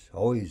was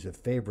always a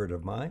favorite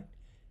of mine,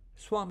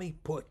 Swami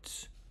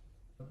puts.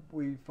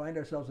 We find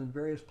ourselves in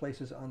various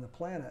places on the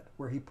planet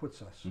where he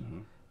puts us. Mm-hmm.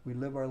 We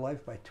live our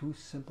life by 2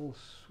 simple,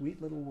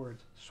 sweet little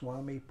words,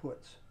 Swami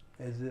puts.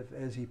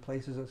 As he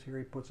places us here,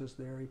 he puts us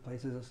there, he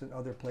places us in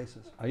other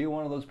places. Are you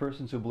one of those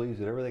persons who believes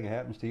that everything that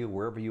happens to you,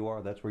 wherever you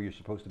are, that's where you're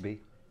supposed to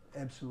be?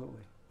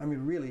 Absolutely. I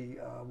mean, really,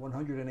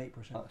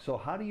 108%. So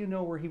how do you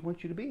know where he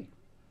wants you to be?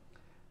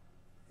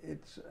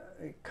 It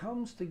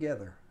comes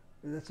together.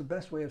 That's the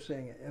best way of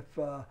saying it.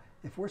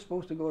 If we're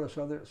supposed to go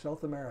to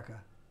South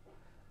America,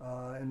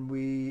 and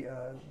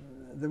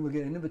then we'll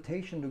get an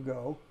invitation to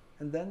go,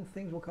 and then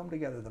things will come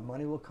together. The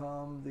money will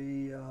come,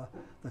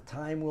 the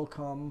time will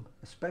come,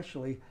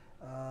 especially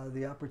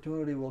the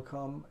opportunity will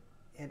come,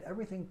 and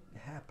everything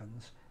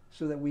happens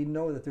so that we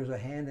know that there's a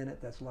hand in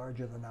it that's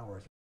larger than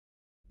ours.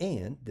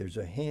 And there's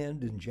a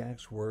hand in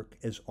Jack's work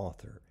as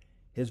author.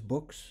 His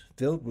books,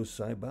 filled with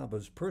Sai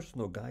Baba's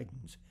personal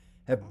guidance,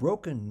 have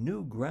broken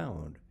new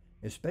ground,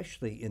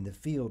 especially in the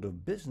field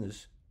of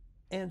business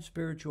and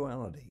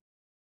spirituality.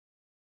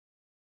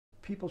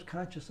 People's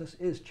consciousness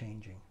is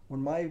changing.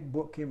 When my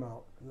book came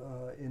out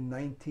in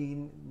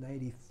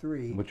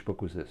 1993... Which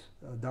book was this?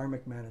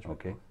 Dharmic Management.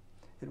 Okay. Book.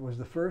 It was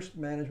the first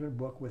management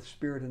book with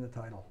spirit in the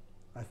title.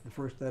 The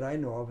first that I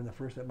know of and the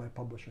first that my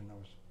publisher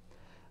knows.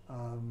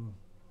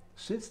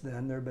 Since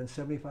then, there have been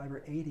 75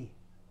 or 80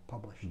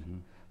 published. Mm-hmm.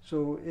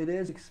 So it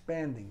is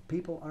expanding.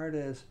 People aren't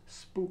as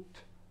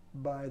spooked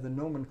by the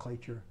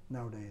nomenclature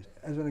nowadays.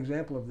 As an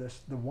example of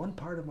this, the one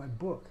part of my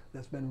book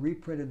that's been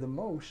reprinted the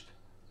most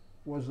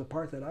was the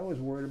part that I was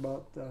worried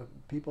about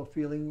people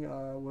feeling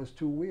was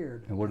too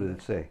weird. And what did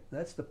it say?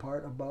 That's the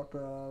part about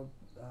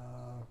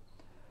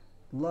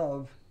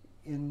love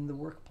in the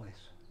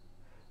workplace.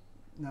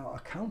 Now,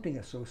 accounting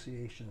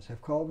associations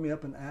have called me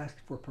up and asked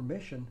for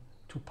permission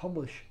to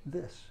publish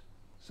this.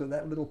 So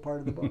that little part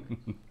of the book.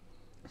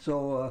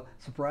 So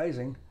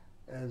surprising,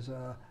 as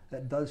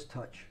that does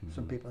touch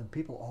some people, and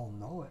people all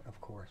know it, of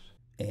course.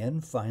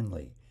 And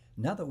finally,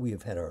 now that we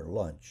have had our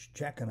lunch,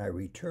 Jack and I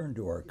return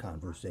to our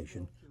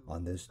conversation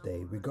on this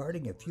day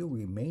regarding a few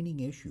remaining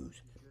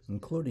issues,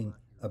 including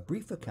a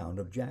brief account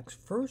of Jack's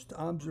first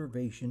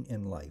observation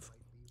in life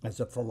as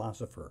a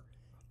philosopher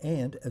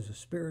and as a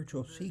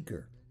spiritual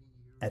seeker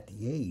at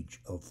the age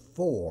of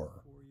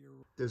 4.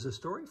 There's a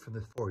story from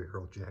the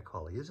 4-year-old Jack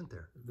Hawley, isn't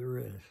there? There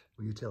is.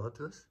 Will you tell it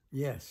to us?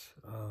 Yes.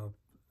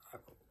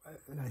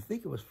 And I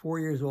think it was 4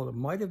 years old. It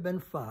might have been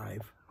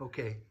 5.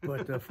 Okay.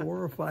 But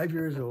 4 or 5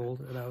 years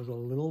old, and I was a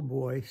little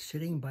boy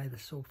sitting by the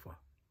sofa.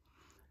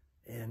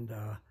 And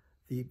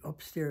the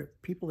upstairs,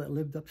 people that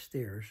lived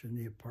upstairs in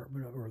the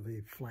apartment or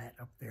the flat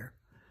up there,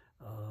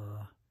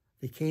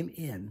 they came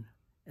in,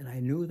 and I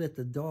knew that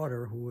the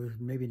daughter, who was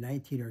maybe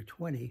 19 or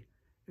 20,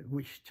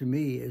 which to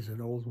me is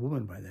an old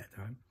woman by that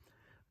time,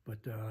 but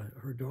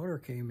her daughter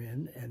came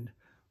in, and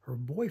her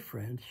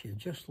boyfriend, she had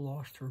just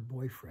lost her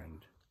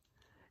boyfriend.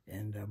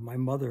 And my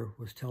mother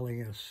was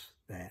telling us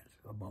that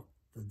about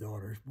the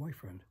daughter's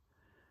boyfriend.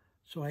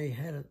 So I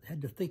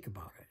had to think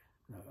about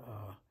it.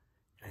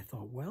 I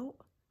thought, well,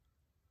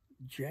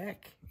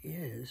 Jack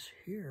is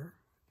here.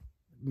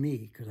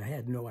 Me, because I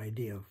had no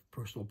idea of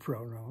personal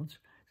pronouns.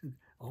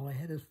 All I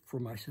had is for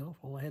myself,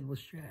 all I had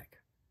was Jack.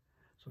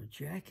 So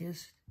Jack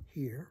is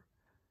here,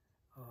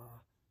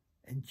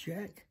 and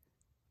Jack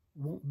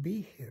won't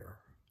be here,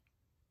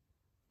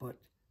 but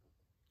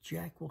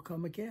Jack will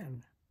come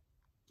again.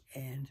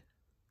 And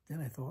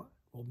then I thought,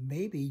 well,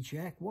 maybe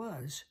Jack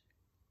was,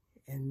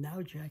 and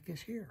now Jack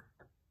is here.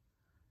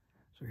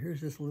 So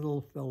here's this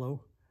little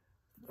fellow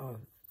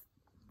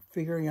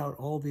figuring out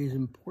all these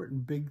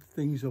important big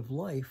things of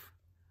life,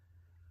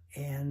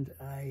 and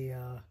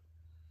I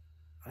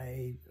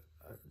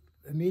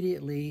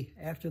immediately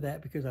after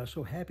that, because I was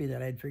so happy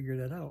that I'd figured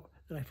it out,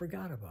 that I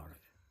forgot about it.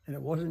 And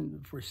it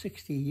wasn't for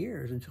 60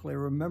 years until I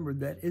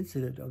remembered that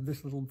incident of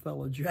this little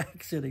fellow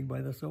Jack sitting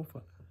by the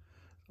sofa.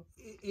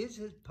 Is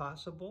it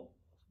possible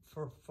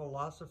for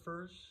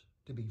philosophers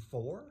to be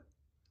 4?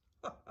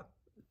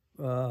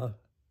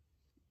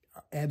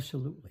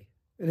 Absolutely.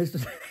 And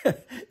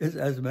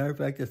as a matter of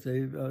fact, it's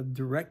a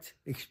direct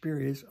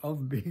experience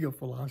of being a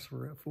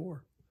philosopher at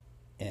 4.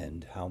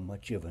 And how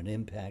much of an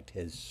impact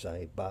has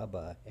Sai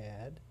Baba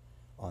had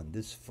on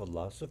this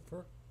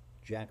philosopher,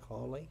 Jack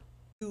Hawley?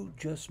 You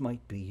just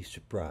might be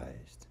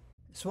surprised.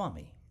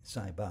 Swami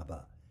Sai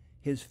Baba,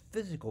 his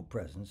physical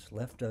presence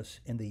left us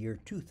in the year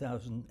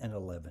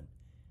 2011,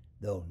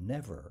 though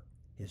never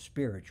his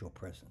spiritual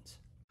presence.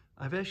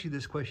 I've asked you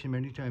this question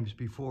many times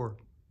before,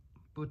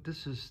 but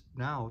this is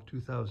now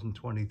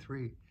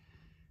 2023.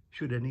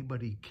 Should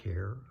anybody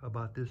care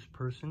about this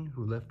person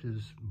who left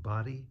his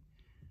body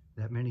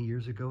that many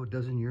years ago, a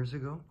dozen years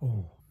ago?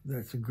 Oh,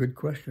 that's a good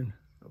question.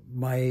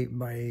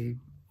 My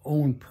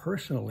own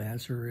personal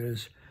answer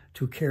is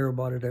to care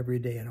about it every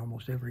day and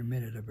almost every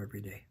minute of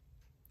every day.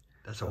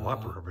 That's a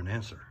whopper of an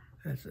answer.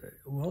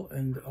 Well,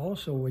 and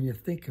also when you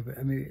think of it,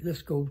 I mean,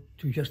 let's go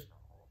to just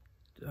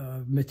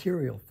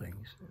material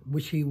things,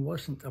 which he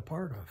wasn't a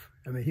part of.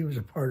 I mean, he was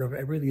a part of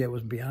everything that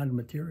was beyond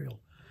material.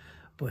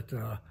 But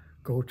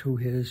go to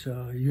his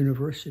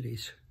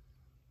universities,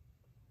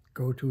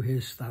 go to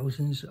his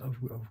thousands of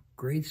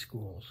grade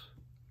schools,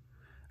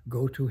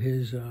 go to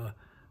his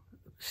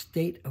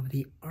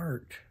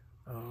state-of-the-art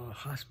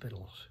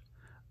hospitals,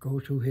 go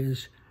to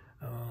his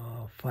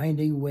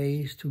finding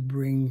ways to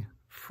bring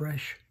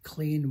fresh,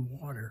 clean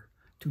water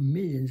to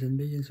millions and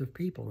millions of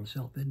people in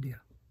South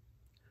India.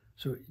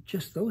 So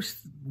just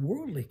those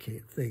worldly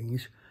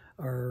things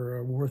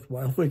are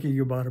worthwhile thinking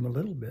about him a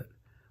little bit.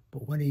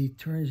 But when he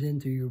turns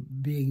into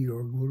being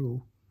your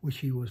guru, which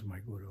he was my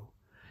guru,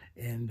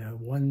 and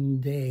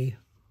one day,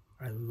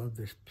 I love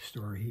this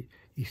story,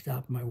 he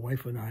stopped my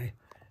wife and I,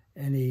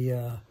 and he,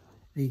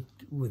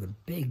 with a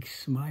big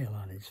smile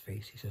on his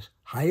face, he says,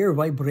 "Higher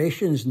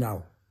vibrations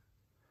now."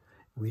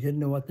 We didn't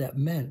know what that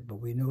meant, but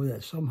we know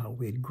that somehow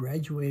we had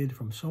graduated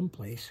from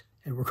someplace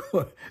and we're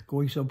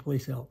going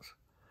someplace else.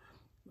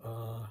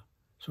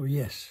 So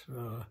yes,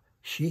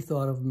 she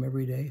thought of him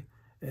every day,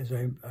 as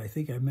I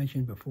think I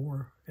mentioned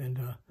before, and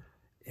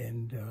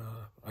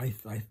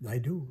I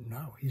do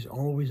now. He's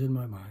always in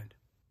my mind.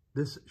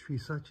 This Sri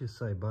Satya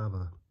Sai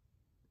Baba,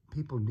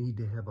 people need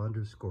to have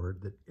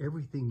underscored that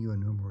everything you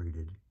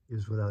enumerated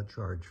is without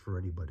charge for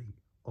anybody.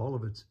 All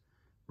of it's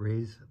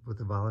raised with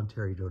the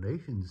voluntary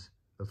donations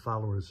of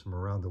followers from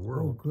around the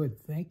world. Oh, good.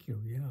 Thank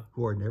you. Yeah.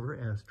 Who are never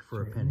asked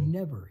for a penny.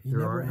 Never. He there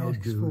never are no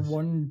asks dues. for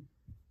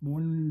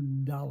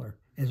 $1.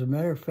 As a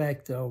matter of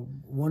fact,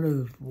 one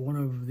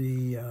of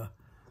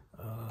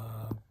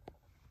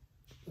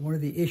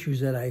the issues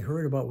that I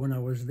heard about when I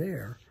was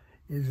there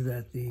is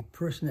that the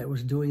person that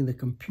was doing the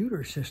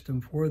computer system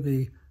for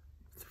the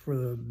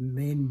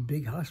main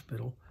big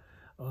hospital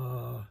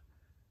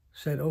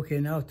said, "Okay,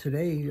 now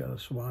today,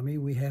 Swami,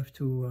 we have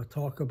to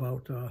talk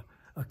about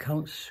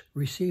accounts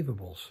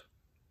receivables."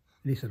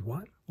 And he said,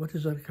 "What? What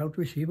is an account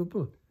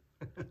receivable?"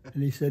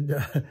 And he said,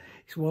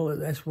 "Well,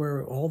 that's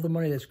where all the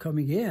money that's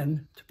coming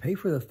in to pay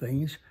for the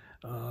things,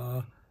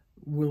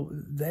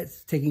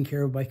 that's taken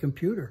care of by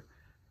computer."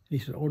 And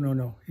he said, "Oh,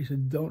 no." He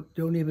said,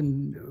 don't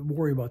even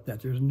worry about that.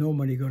 There's no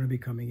money going to be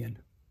coming in.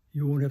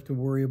 You won't have to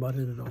worry about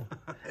it at all."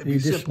 And he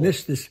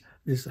dismissed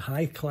this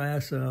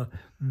high-class,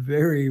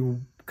 very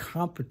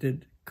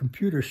competent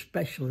computer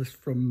specialist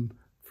from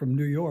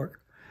New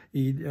York.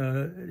 He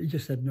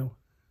just said, "No,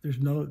 there's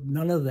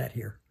none of that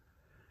here."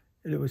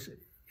 And it was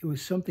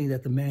something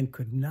that the man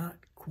could not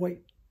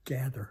quite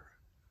gather.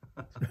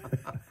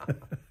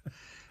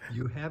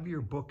 You have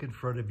your book in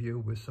front of you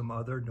with some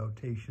other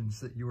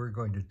notations that you are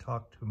going to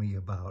talk to me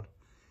about,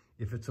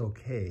 if it's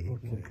okay.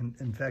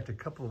 In fact, I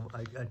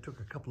took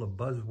a couple of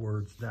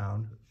buzzwords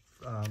down.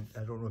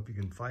 I don't know if you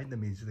can find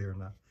them easily or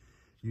not.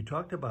 You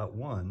talked about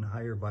one,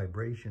 higher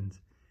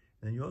vibrations,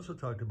 and you also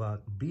talked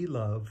about be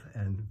love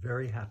and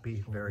very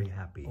happy, very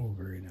happy. Oh,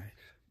 very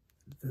nice.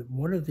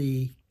 One of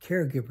the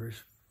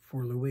caregivers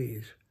for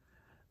Louise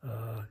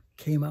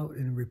came out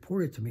and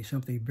reported to me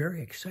something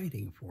very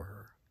exciting for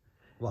her.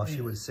 While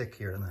she was sick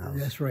here in the house.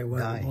 That's right,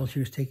 while she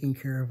was taking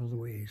care of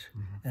Louise.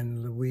 Mm-hmm.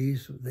 And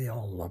Louise, they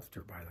all loved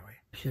her, by the way.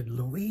 She said,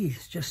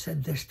 "Louise just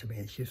said this to me,"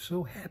 and she was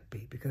so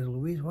happy because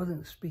Louise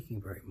wasn't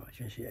speaking very much,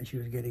 and she was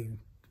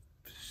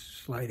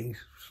sliding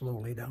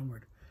slowly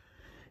downward.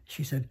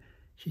 She said,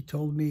 she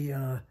told me,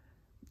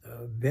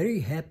 very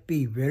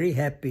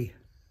happy.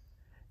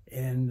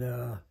 And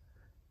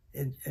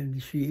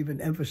she even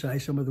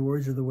emphasized some of the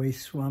words of the way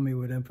Swami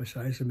would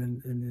emphasize them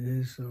in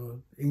his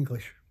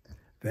English.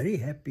 Very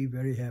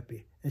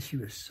happy. And she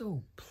was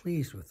so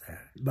pleased with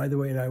that. By the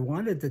way, and I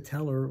wanted to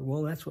tell her,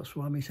 well, that's what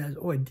Swami says.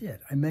 Oh, I did.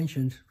 I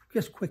mentioned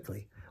just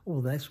quickly,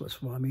 oh, that's what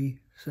Swami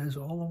says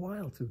all the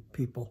while to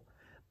people.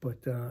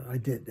 But I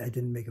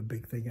didn't make a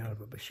big thing out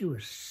of it. But she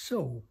was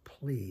so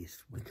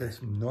pleased with because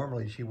that.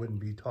 Normally she wouldn't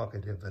be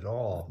talkative at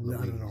all.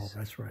 Not at all.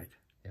 That's right.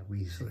 Yeah,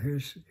 so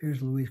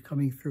here's Louise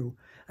coming through.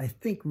 I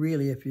think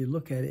really, if you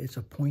look at it, it's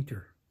a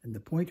pointer. And the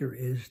pointer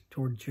is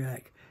toward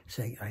Jack,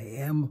 saying, "I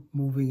am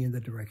moving in the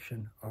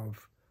direction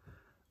of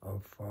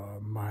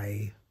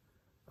my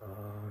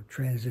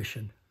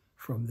transition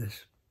from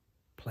this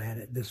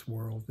planet, this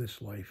world,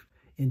 this life,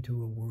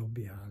 into a world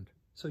beyond.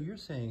 So you're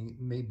saying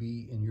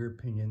maybe, in your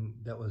opinion,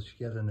 that was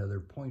yet another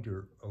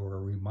pointer or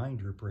a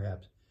reminder,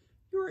 perhaps.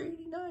 You're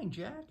 89,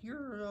 Jack.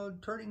 You're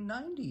turning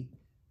 90.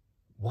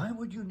 Why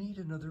would you need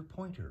another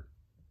pointer?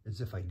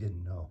 As if I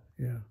didn't know.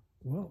 Yeah.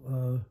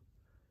 Well,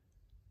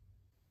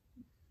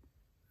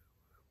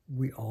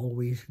 we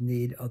always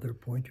need other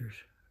pointers.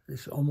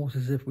 It's almost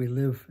as if we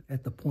live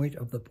at the point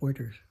of the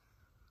pointers.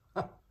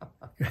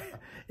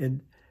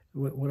 And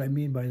what I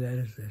mean by that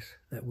is this,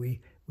 that we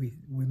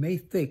may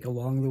think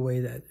along the way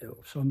that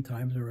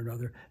sometimes or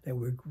another that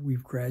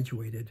we've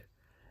graduated.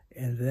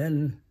 And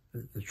then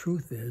the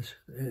truth is,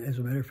 as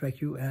a matter of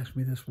fact, you asked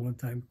me this one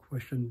time,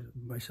 questioned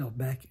myself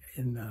back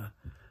in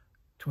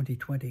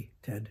 2020,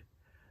 Ted.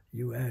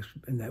 You asked,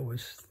 and that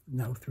was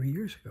now 3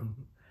 years ago.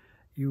 Mm-hmm.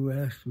 You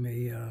asked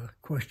me a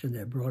question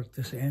that brought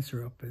this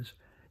answer up. Is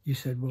you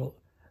said, well,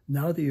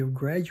 now that you've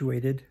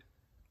graduated,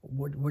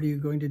 what are you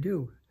going to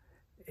do?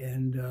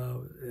 And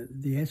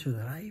the answer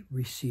that I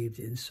received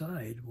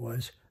inside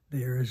was,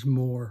 there is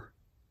more.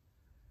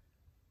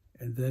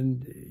 And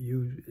then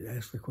you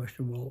asked the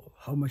question, well,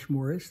 how much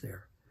more is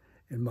there?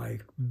 And my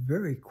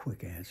very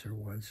quick answer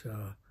was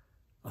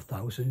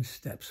 1,000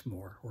 steps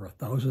more, or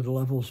 1,000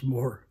 levels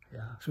more.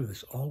 Yeah. So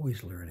there's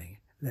always learning.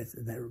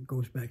 That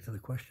goes back to the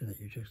question that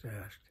you just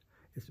asked.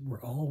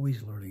 We're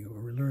always learning.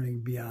 We're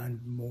learning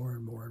beyond more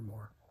and more and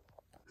more.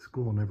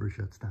 School never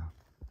shuts down.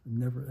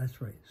 Never.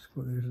 That's right.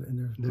 School,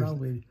 there's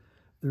probably,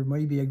 there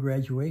might be a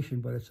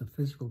graduation, but it's a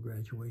physical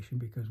graduation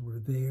because we're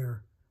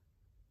there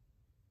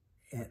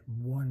at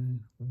one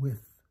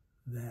with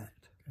that.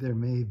 There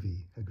may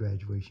be a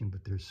graduation,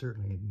 but there's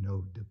certainly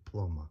no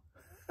diploma.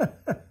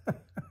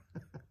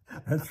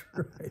 That's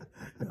right.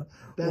 Yeah.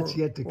 That's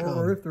yet to come.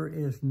 Or if there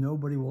is,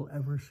 nobody will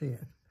ever see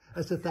it.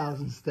 That's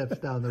 1,000 steps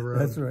down the road.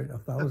 That's right,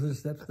 1,000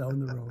 steps down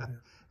the road. Yeah.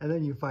 And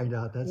then you find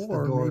out that's the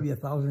door. Or maybe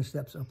 1,000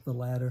 steps up the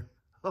ladder.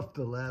 Up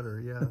the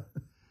ladder, yeah.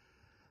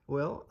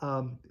 Well,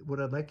 what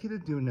I'd like you to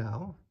do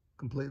now,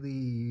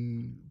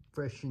 completely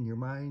fresh in your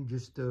mind,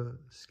 just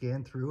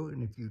scan through it.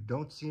 And if you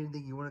don't see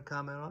anything you want to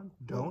comment on,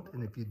 don't.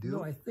 And if you do...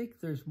 No, I think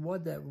there's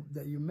one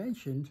that you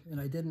mentioned,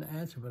 and I didn't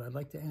answer, but I'd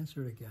like to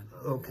answer it again.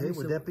 Okay,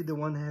 would that be the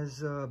one that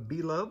has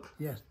Be Love?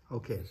 Yes.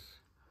 Okay.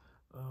 Yes.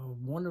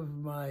 One of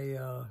my...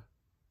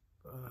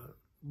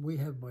 we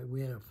had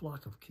a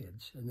flock of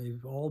kids, and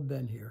they've all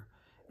been here.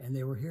 And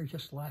they were here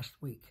just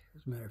last week,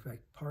 as a matter of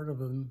fact. Part of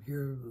them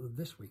here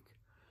this week.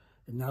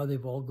 And now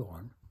they've all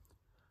gone.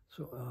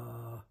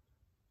 So,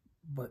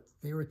 but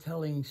they were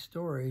telling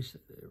stories,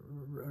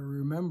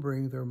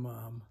 remembering their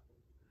mom.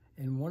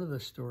 And one of the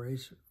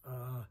stories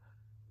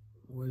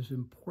was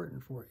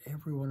important for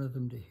every one of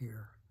them to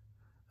hear.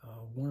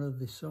 One of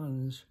the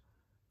sons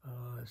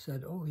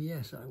said, oh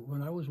yes,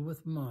 when I was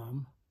with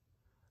Mom,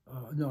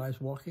 no, I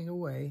was walking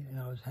away and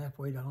I was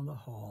halfway down the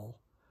hall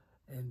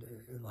and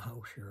in the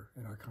house here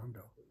in our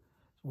condo.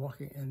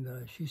 Walking,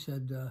 and she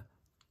said,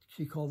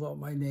 she called out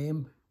my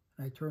name,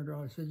 and I turned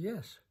around and said,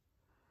 yes.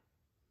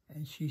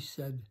 And she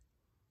said,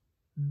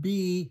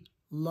 be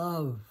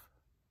love.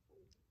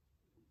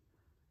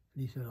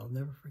 And he said, I'll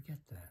never forget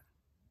that.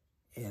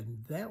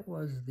 And that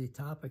was the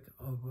topic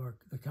of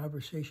the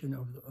conversation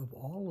of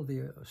all of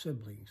the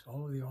siblings,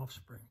 all of the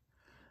offspring,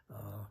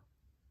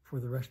 for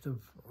the rest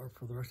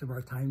of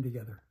our time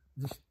together,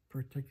 this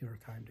particular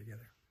time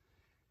together.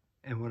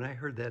 And when I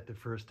heard that the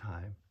first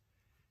time,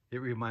 it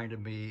reminded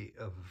me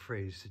of a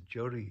phrase that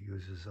Jody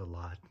uses a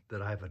lot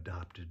that I've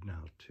adopted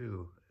now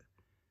too.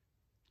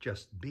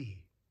 Just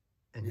be.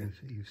 And yes.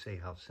 you say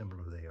how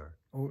similar they are.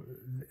 Oh,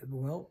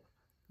 well,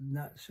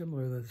 not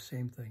similar, they're the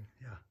same thing.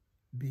 Yeah.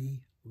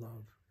 Be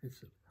love.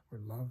 Or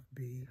love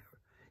be.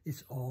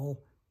 It's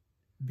all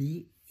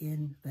be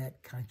in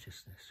that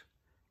consciousness.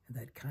 And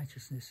that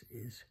consciousness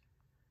is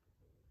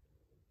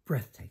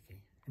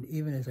breathtaking. And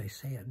even as I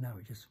say it now,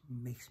 it just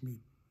makes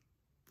me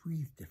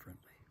breathe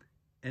differently.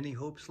 Any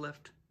hopes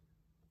left?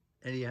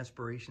 Any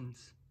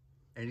aspirations?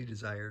 Any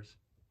desires?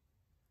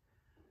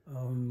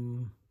 A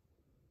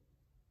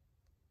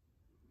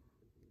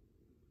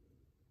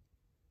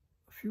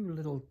few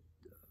little,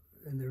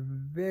 and they're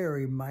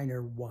very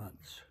minor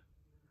wants,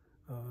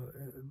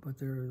 but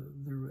they're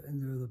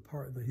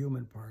the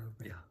human part of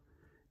me.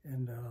 Yeah.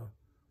 And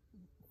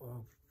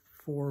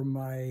for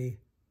my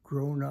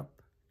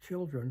grown-up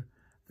children,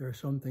 there are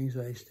some things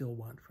I still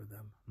want for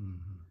them.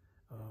 Mm-hmm.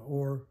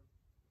 Or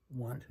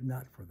want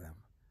not for them.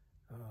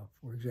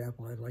 For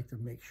example, I'd like to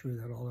make sure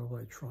that all of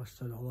our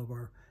trusts and all of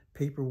our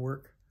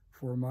paperwork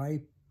for my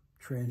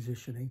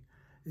transitioning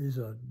is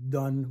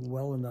done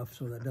well enough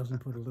so that doesn't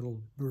put a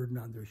little burden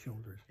on their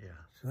shoulders. Yeah.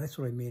 So that's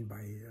what I mean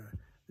by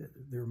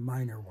their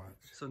minor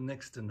wants. So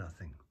next to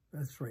nothing.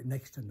 That's right,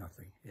 next to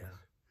nothing, yes.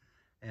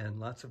 Yeah. And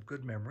lots of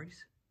good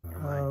memories?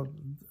 I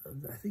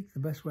think the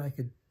best way I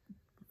could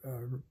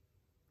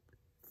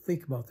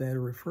think about that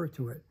or refer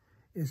to it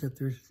is that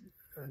there's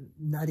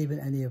not even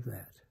any of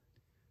that.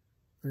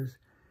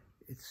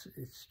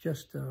 It's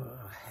just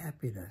a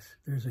happiness.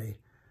 There's a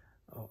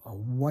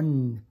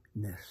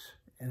oneness,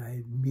 and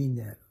I mean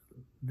that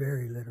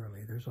very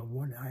literally. There's a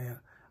one.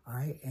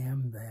 I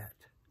am that,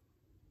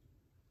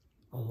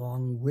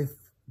 along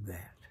with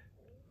that.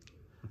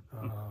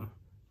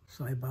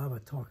 Sai Baba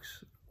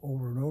talks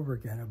over and over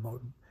again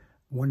about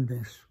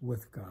oneness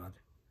with God,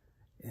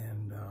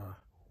 and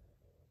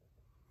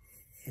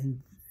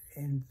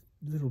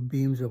little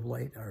beams of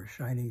light are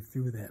shining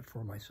through that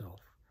for myself,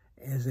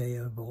 as they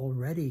have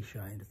already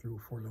shined through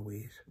for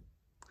Louise.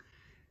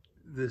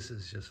 This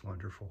is just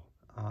wonderful.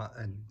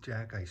 And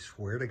Jack, I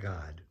swear to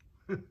God,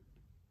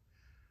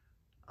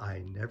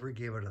 I never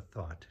gave it a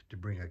thought to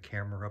bring a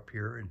camera up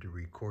here and to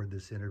record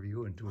this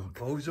interview and to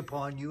impose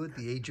upon you at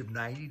the age of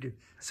 90 to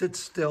sit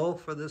still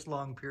for this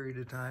long period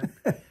of time.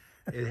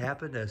 It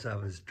happened as I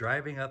was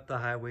driving up the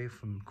highway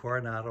from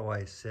Coronado.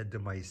 I said to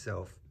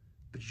myself,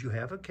 but you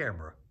have a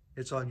camera.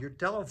 It's on your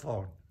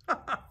telephone.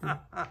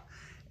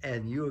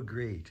 And you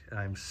agreed. And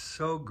I'm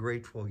so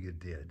grateful you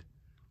did.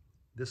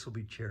 This will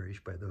be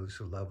cherished by those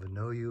who love and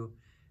know you,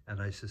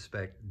 and I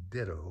suspect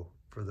ditto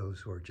for those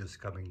who are just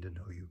coming to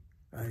know you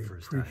for the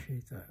first time. I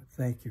appreciate that.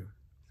 Thank you.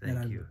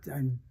 Thank you.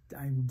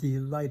 I'm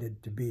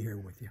delighted to be here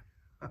with you.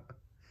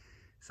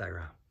 Sai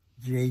Ram.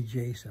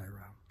 J.J. Sai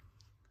Ram.